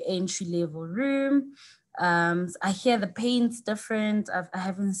is your entry level room. I hear the paint's different. I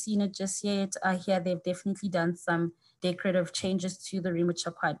haven't seen it just yet. I hear they've definitely done some decorative changes to the room, which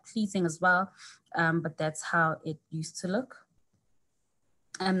are quite pleasing as well. But that's how it used to look.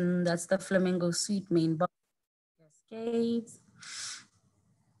 And that's the Flamingo Suite main bar, Cascades.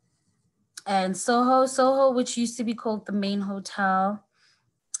 And Soho, which used to be called the main hotel.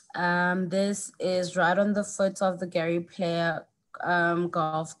 This is right on the foot of the Gary Player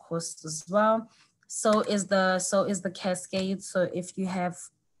golf course as well. So is the Cascade. So if you have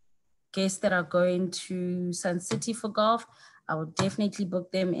guests that are going to Sun City for golf, I would definitely book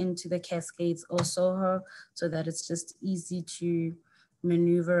them into the Cascades or Soho, so that it's just easy to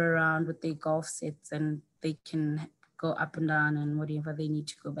maneuver around with their golf sets and they can go up and down, and whatever they need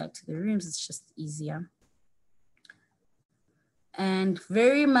to go back to their rooms, it's just easier. And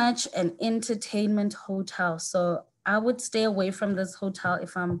very much an entertainment hotel. So I would stay away from this hotel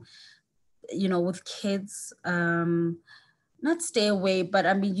if I'm, with kids. Not stay away, but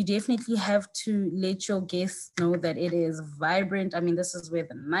I mean, you definitely have to let your guests know that it is vibrant. I mean, this is where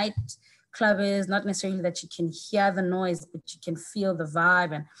the night club is, not necessarily that you can hear the noise, but you can feel the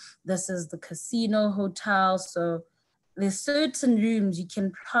vibe. And this is the casino hotel. So there's certain rooms you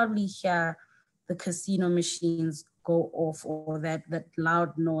can probably hear the casino machines go off, or that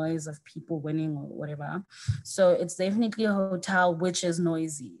loud noise of people winning or whatever. So it's definitely a hotel which is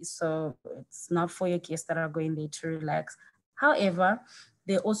noisy. So it's not for your guests that are going there to relax. However,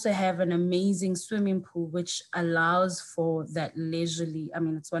 they also have an amazing swimming pool, which allows for that leisurely, I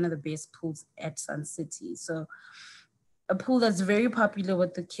mean, it's one of the best pools at Sun City. So a pool that's very popular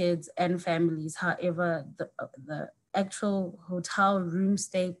with the kids and families. However, the actual hotel room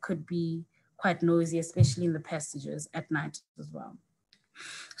stay could be quite noisy, especially in the passages at night as well.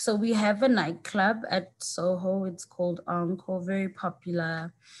 So we have a nightclub at Soho. It's called Encore, very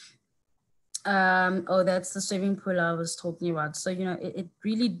popular. That's the swimming pool I was talking about. So, it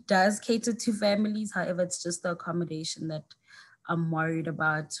really does cater to families. However, it's just the accommodation that I'm worried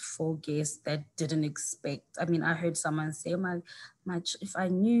about for guests that didn't expect. I mean, I heard someone say, if I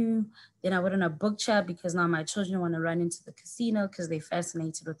knew, then I wouldn't have booked here, because now my children want to run into the casino because they're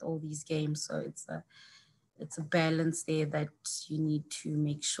fascinated with all these games. So it's a balance there that you need to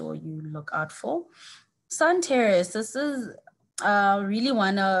make sure you look out for. Sun Terrace, this is really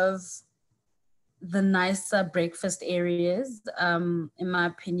one of the nicer breakfast areas, in my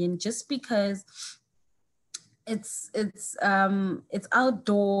opinion, just because it's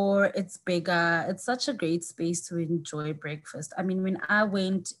outdoor, it's bigger, it's such a great space to enjoy breakfast. I mean, when I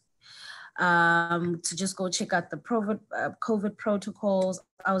went to just go check out the COVID protocols,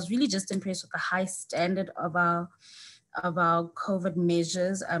 I was really just impressed with the high standard of our COVID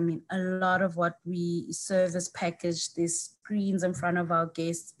measures. I mean, a lot of what we serve is packaged. There's screens in front of our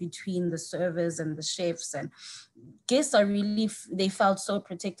guests between the servers and the chefs, and guests are really, they felt so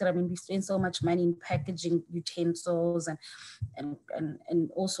protected. I mean, we spend so much money in packaging utensils and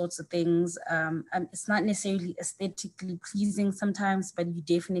all sorts of things. And it's not necessarily aesthetically pleasing sometimes, but you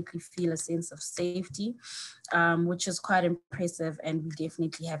definitely feel a sense of safety, which is quite impressive. And we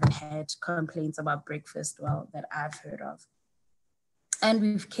definitely haven't had complaints about breakfast, well, that I've heard of. And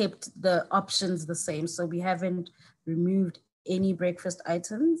we've kept the options the same. So we haven't removed any breakfast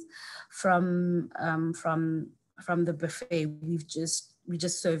items from the buffet. We're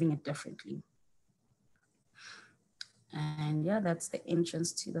just serving it differently. And yeah, that's the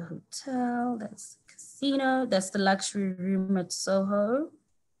entrance to the hotel. That's the casino. That's the luxury room at Soho.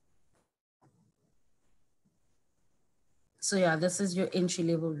 So yeah, this is your entry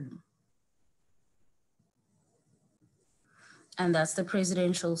level room. And that's the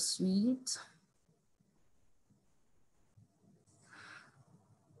presidential suite.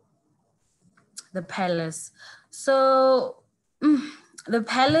 The Palace. So the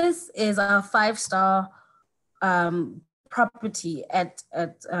Palace is our 5-star property at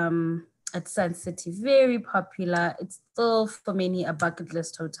Sun City. Very popular. It's still for many a bucket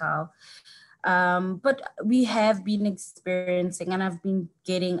list hotel. But we have been experiencing, and I've been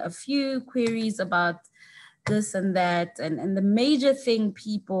getting a few queries about this and that. And the major thing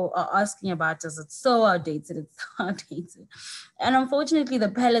people are asking about is it's so outdated, it's so outdated. And unfortunately, the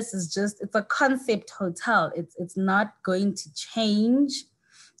Palace is just, it's a concept hotel. It's not going to change.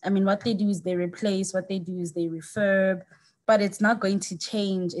 I mean, what they do is they replace, what they do is they refurb, but it's not going to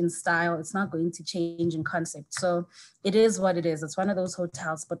change in style. It's not going to change in concept. So it is what it is. It's one of those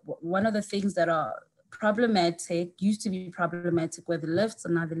hotels. But one of the things that are problematic, used to be problematic, were the lifts,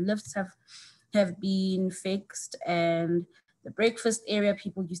 and now the lifts have been fixed. And the breakfast area,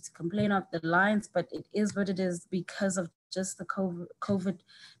 people used to complain of the lines, but it is what it is because of just the COVID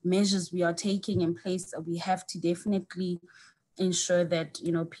measures we are taking in place. We have to definitely ensure that,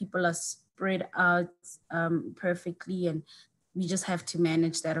 you know, people are spread out perfectly, and we just have to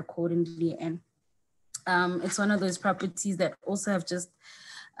manage that accordingly. And it's one of those properties that also have just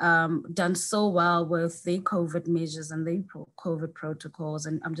done so well with their COVID measures and their COVID protocols.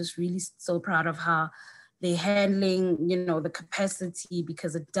 And I'm just really so proud of how they're handling, you know, the capacity,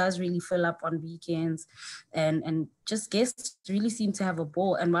 because it does really fill up on weekends, and just guests really seem to have a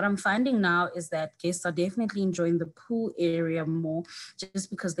ball. And what I'm finding now is that guests are definitely enjoying the pool area more,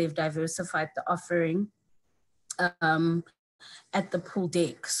 just because they've diversified the offering at the pool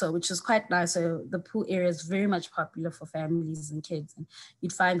deck, so which is quite nice. So the pool area is very much popular for families and kids, and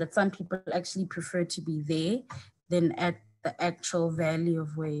you'd find that some people actually prefer to be there than at the actual Valley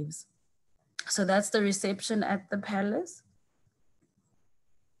of Waves. So that's the reception at the Palace.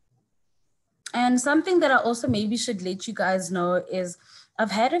 And something that I also maybe should let you guys know is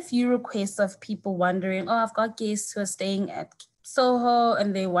I've had a few requests of people wondering, oh, I've got guests who are staying at Soho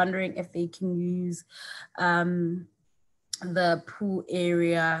and they're wondering if they can use the pool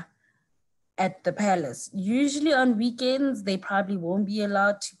area at the Palace. Usually on weekends, they probably won't be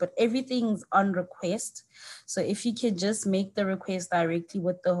allowed to, but everything's on request. So if you can just make the request directly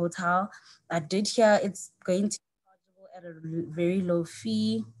with the hotel. I did hear it's going to be chargeable at a very low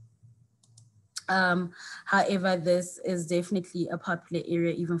fee. However, this is definitely a popular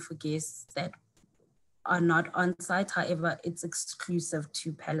area even for guests that are not on site. However, it's exclusive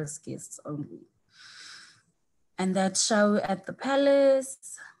to Palace guests only. And that's show at the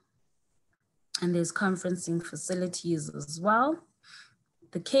Palace. And there's conferencing facilities as well.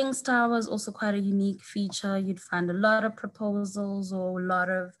 The King's Tower is also quite a unique feature. You'd find a lot of proposals or a lot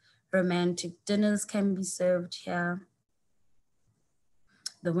of romantic dinners can be served here.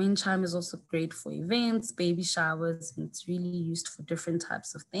 The wind chime is also great for events, baby showers, and it's really used for different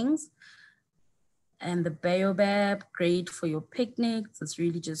types of things. And the baobab, great for your picnics. It's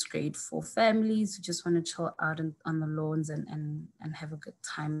really just great for families who just want to chill out on the lawns and have a good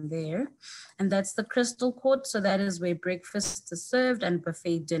time there. And that's the Crystal Court. So that is where breakfast is served and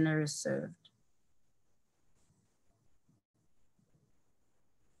buffet dinner is served.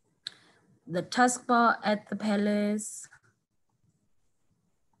 The Tusk Bar at the Palace.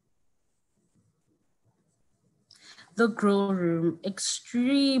 The grill room,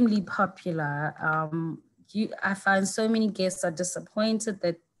 extremely popular. I find so many guests are disappointed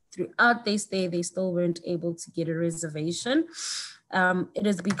that throughout their stay, they still weren't able to get a reservation. It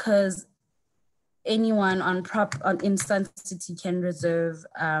is because anyone in Sun City can reserve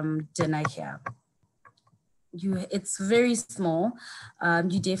dinner here. It's very small.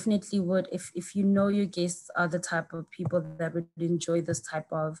 You definitely would, if you know your guests are the type of people that would enjoy this type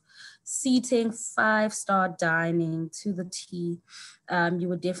of seating, 5-star dining to the T, you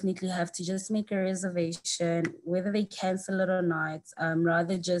would definitely have to just make a reservation, whether they cancel it or not,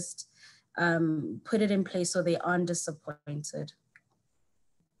 rather just put it in place so they aren't disappointed.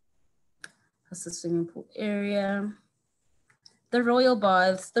 That's the swimming pool area. The Royal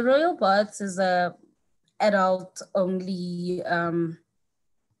Baths. The Royal Baths is a adult only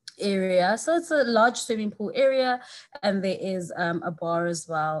area. So it's a large swimming pool area, and there is a bar as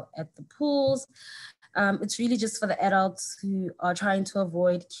well at the pools. It's really just for the adults who are trying to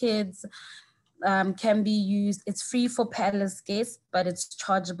avoid kids. Can be used. It's free for Palace guests, but it's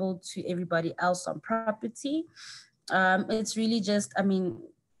chargeable to everybody else on property. It's really just, I mean,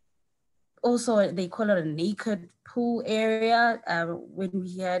 also they call it a naked pool area. When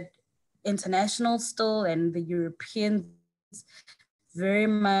we had international still, and the Europeans very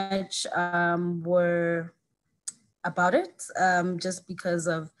much were about it, just because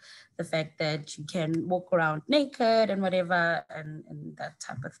of the fact that you can walk around naked and whatever, and that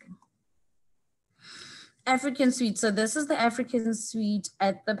type of thing. African suite. So this is the African suite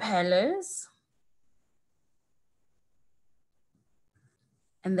at the Palace.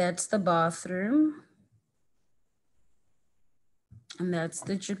 And that's the bathroom. And that's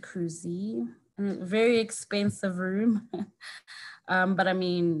the jacuzzi. And a very expensive room. But I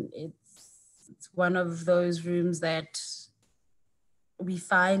mean, it's It's one of those rooms that we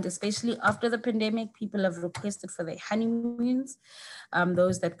find, especially after the pandemic, people have requested for their honeymoons,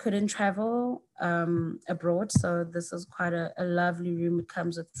 those that couldn't travel abroad. So this is quite a lovely room. It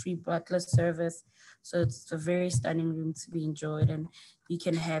comes with free butler service. So it's a very stunning room to be enjoyed, and you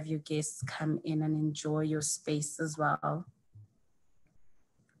can have your guests come in and enjoy your space as well.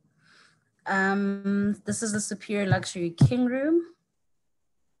 This is the Superior Luxury King Room.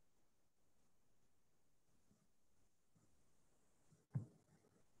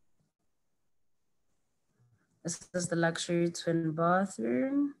 This is the luxury twin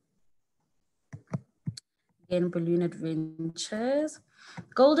bathroom. Again, Balloon Adventures.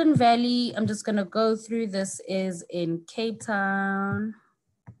 Golden Valley, I'm just gonna go through. This is in Cape Town,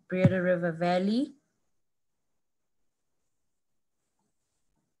 Breda River Valley.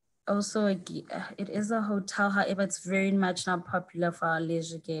 Also, it is a hotel, however, it's very much not popular for our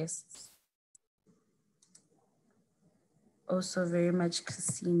leisure guests. Also very much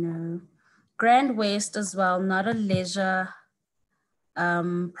casino. Grand West as well, not a leisure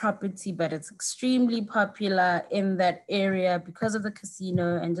property, but it's extremely popular in that area because of the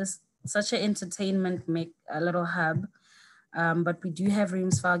casino and just such an entertainment a little hub. But we do have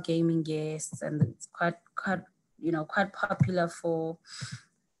rooms for our gaming guests, and it's quite popular for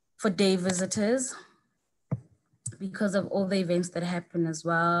day visitors because of all the events that happen as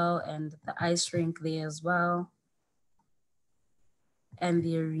well, and the ice rink there as well, and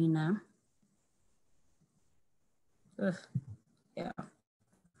the arena. Ugh. Yeah.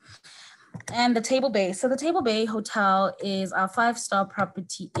 And the Table Bay. So the Table Bay Hotel is our 5-star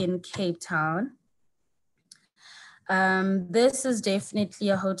property in Cape Town. This is definitely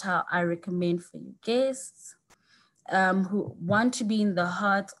a hotel I recommend for you guests who want to be in the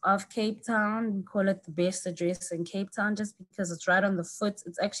heart of Cape Town. We call it the best address in Cape Town just because it's right on the foot.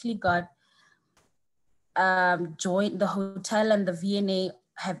 It's actually got the hotel and the V&A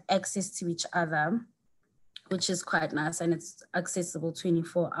have access to each other, which is quite nice, and it's accessible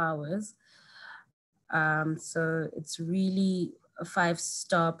 24 hours. So it's really a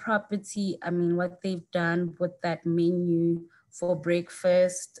 5-star property. I mean, what they've done with that menu for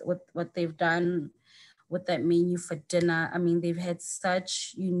breakfast, what they've done with that menu for dinner. I mean, they've had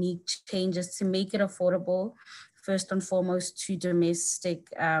such unique changes to make it affordable, first and foremost to domestic,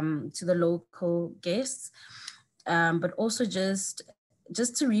 to the local guests, but also just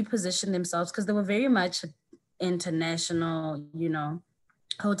to reposition themselves, because they were very much international,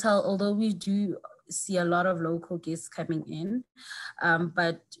 hotel, although we do see a lot of local guests coming in,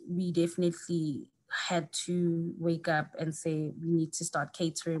 but we definitely had to wake up and say we need to start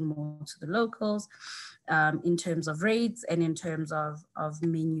catering more to the locals in terms of rates and in terms of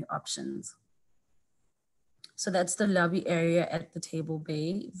menu options. So that's the lobby area at the Table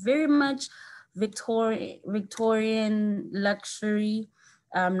Bay. Very much Victorian luxury,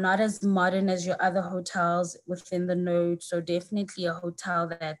 not as modern as your other hotels within the node. So definitely a hotel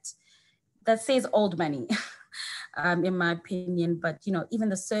that says old money, in my opinion. But even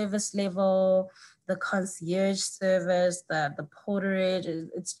the service level, the concierge service, the porterage,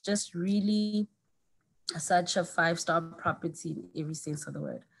 it's just really such a 5-star property in every sense of the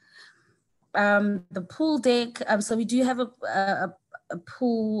word. The pool deck, so we do have a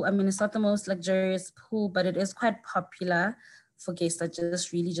pool. I mean, it's not the most luxurious pool, but it is quite popular for guests that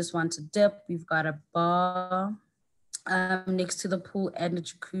just want to dip. We've got a bar next to the pool and a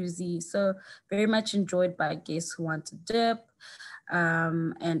jacuzzi, so very much enjoyed by guests who want to dip,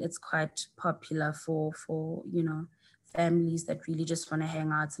 and it's quite popular for families that really just want to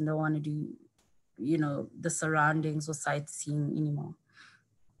hang out and don't want to do the surroundings or sightseeing anymore.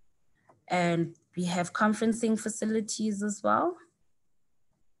 And we have conferencing facilities as well.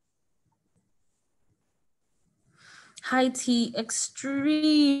 High tea,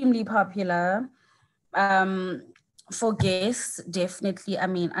 extremely popular for guests, definitely. I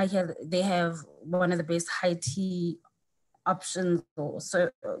mean, I hear they have one of the best high tea options, or so,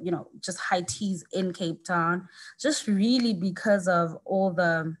 just high teas in Cape Town, just really because of all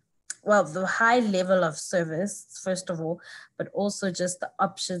the high level of service, first of all, but also just the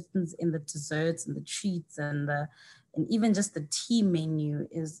options in the desserts and the treats and even just the tea menu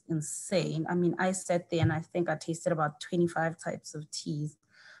is insane. I mean, I sat there and I think I tasted about 25 types of teas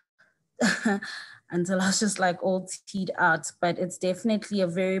until I was just like all teed out. But it's definitely a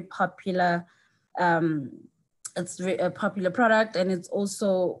very popular, a popular product, and it's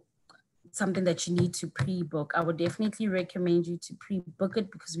also something that you need to pre-book. I would definitely recommend you to pre-book it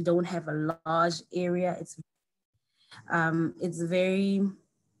because we don't have a large area. It's very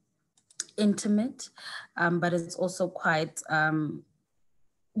intimate, but it's also quite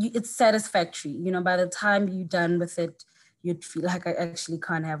it's satisfactory. You know, by the time you're done with it, you'd feel like I actually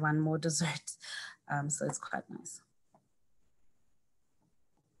can't have one more dessert. So it's quite nice.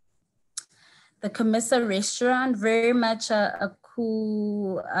 The Camissa restaurant, very much a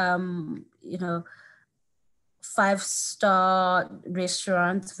cool, you know, 5-star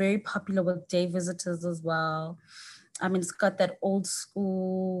restaurant, very popular with day visitors as well. I mean, it's got that old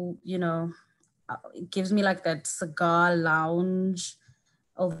school, you know, it gives me like that cigar lounge,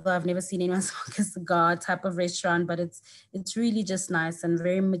 although I've never seen anyone smoke a cigar type of restaurant, but it's really just nice and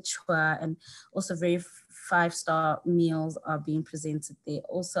very mature, and also very 5-star meals are being presented there.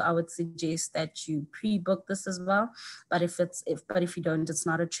 Also, I would suggest that you pre-book this as well. But if you don't, it's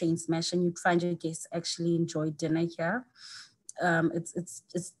not a train smash, and you'd find your guests actually enjoy dinner here.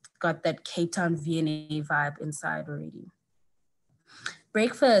 It's got that Cape Town V&A vibe inside already.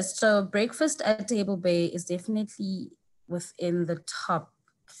 Breakfast. So breakfast at Table Bay is definitely within the top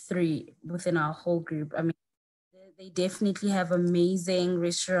 3 within our whole group. I mean, they definitely have amazing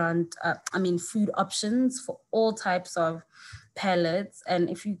restaurant, food options for all types of palates. And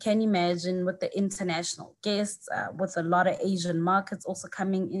if you can imagine, with the international guests, with a lot of Asian markets also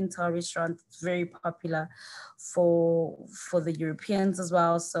coming into our restaurant, it's very popular for the Europeans as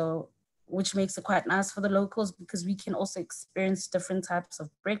well. So, which makes it quite nice for the locals, because we can also experience different types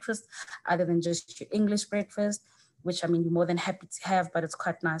of breakfast other than just your English breakfast, which, I mean, you're more than happy to have, but it's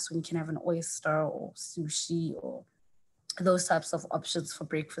quite nice when you can have an oyster or sushi or those types of options for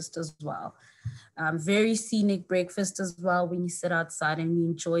breakfast as well. Very scenic breakfast as well when you sit outside and you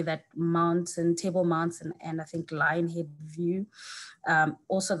enjoy that Table Mountain, and I think Lionhead view.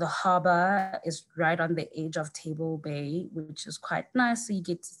 Also, the harbor is right on the edge of Table Bay, which is quite nice. So you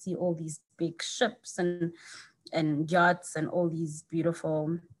get to see all these big ships and yachts and all these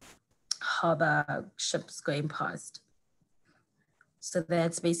beautiful harbor ships going past. So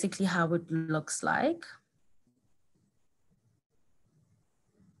that's basically how it looks like.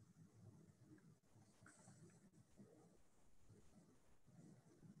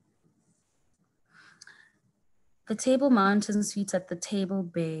 The Table Mountain Suites at the Table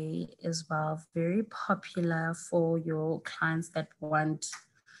Bay is very popular for your clients that want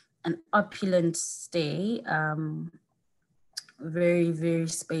an opulent stay. Very, very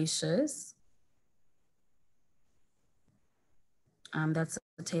spacious. That's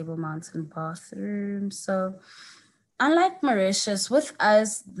the Table Mountain bathroom. So unlike Mauritius, with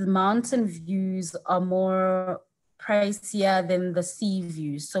us, the mountain views are more pricier than the sea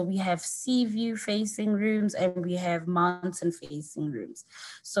view. So we have sea view facing rooms and we have mountain facing rooms.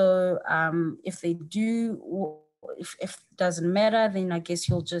 So if it doesn't matter, then I guess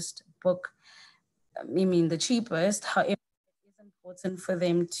you'll just book, the cheapest. However,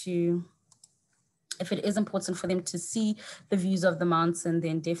 if it is important for them to see the views of the mountain,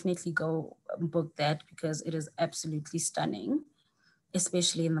 then definitely go book that, because it is absolutely stunning,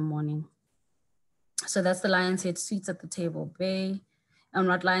 especially in the morning. So that's the Lion's Head Suites at the Table Bay. And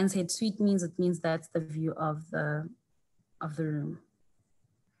what Lion's Head Suite means, it means that's the view of the room.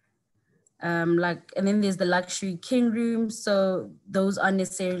 And then there's the luxury king room. So those aren't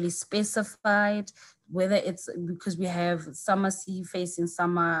necessarily specified, whether it's because we have summer sea facing,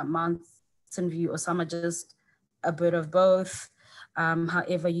 summer mountain view, or some are just a bit of both.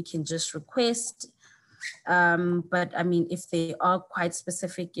 However, you can just request. But I mean, if they are quite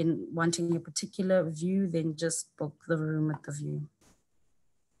specific in wanting a particular view, then just book the room with the view.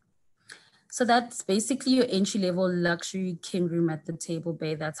 So that's basically your entry-level luxury king room at the Table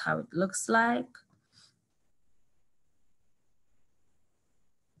Bay. That's how it looks like.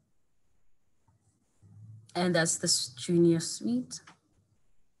 And that's the junior suite.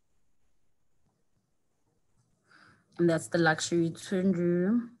 And that's the luxury twin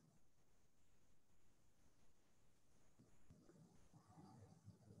room.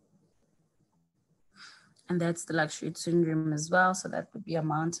 And that's the luxury twin room as well. So that would be a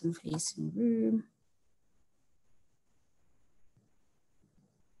mountain facing room.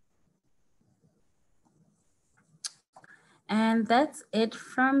 And that's it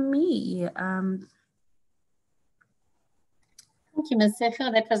from me. Thank you, Ms.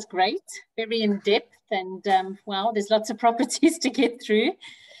 Zephyr. That was great. Very in-depth, and wow, there's lots of properties to get through.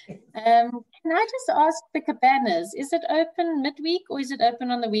 Can I just ask the cabanas, is it open midweek or is it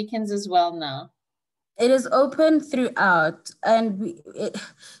open on the weekends as well now? It is open throughout. And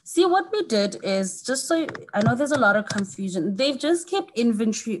see, what we did is, just so I know there's a lot of confusion, they've just kept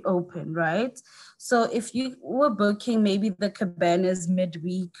inventory open, right? So if you were booking maybe the cabanas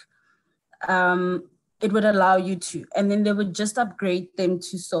midweek, it would allow you to. And then they would just upgrade them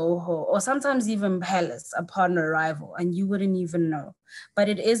to Soho or sometimes even Palace upon arrival, and you wouldn't even know. But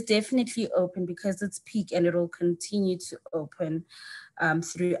it is definitely open because it's peak, and it will continue to open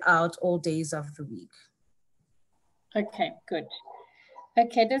throughout all days of the week. Okay, good.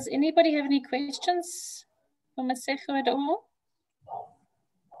 Okay, does anybody have any questions for Masego at all?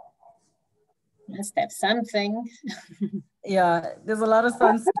 Must have something. Yeah, there's a lot of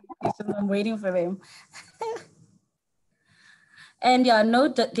questions. I'm waiting for them. And yeah,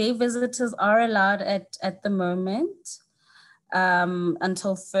 no day visitors are allowed at the moment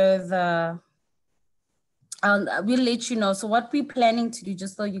until further. We'll let you know. So what we're planning to do,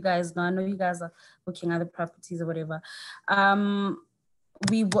 just so you guys know, I know you guys are booking other properties or whatever.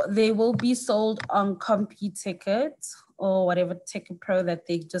 They will be sold on CompuTicket or whatever ticket pro that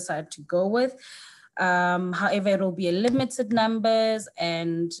they decide to go with. However, it will be a limited numbers,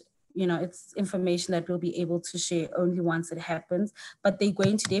 and it's information that we'll be able to share only once it happens. But they're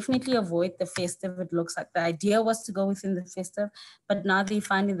going to definitely avoid the festive. It looks like the idea was to go within the festive, but now they're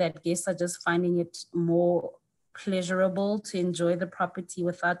finding that guests are just finding it more pleasurable to enjoy the property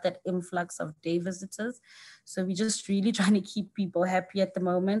without that influx of day visitors. So we're just really trying to keep people happy at the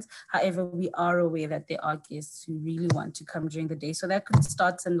moment. However, we are aware that there are guests who really want to come during the day. So that could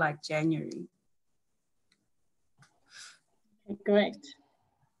start in like January. Okay, great.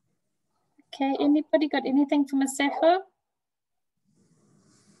 Okay, anybody got anything for Masego?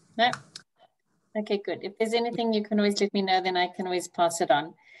 No? Okay, good. If there's anything, you can always let me know, then I can always pass it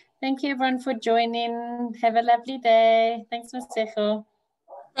on. Thank you everyone for joining. Have a lovely day. Thanks, Masego.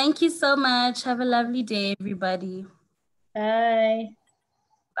 Thank you so much. Have a lovely day, everybody. Bye.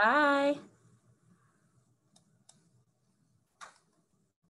 Bye.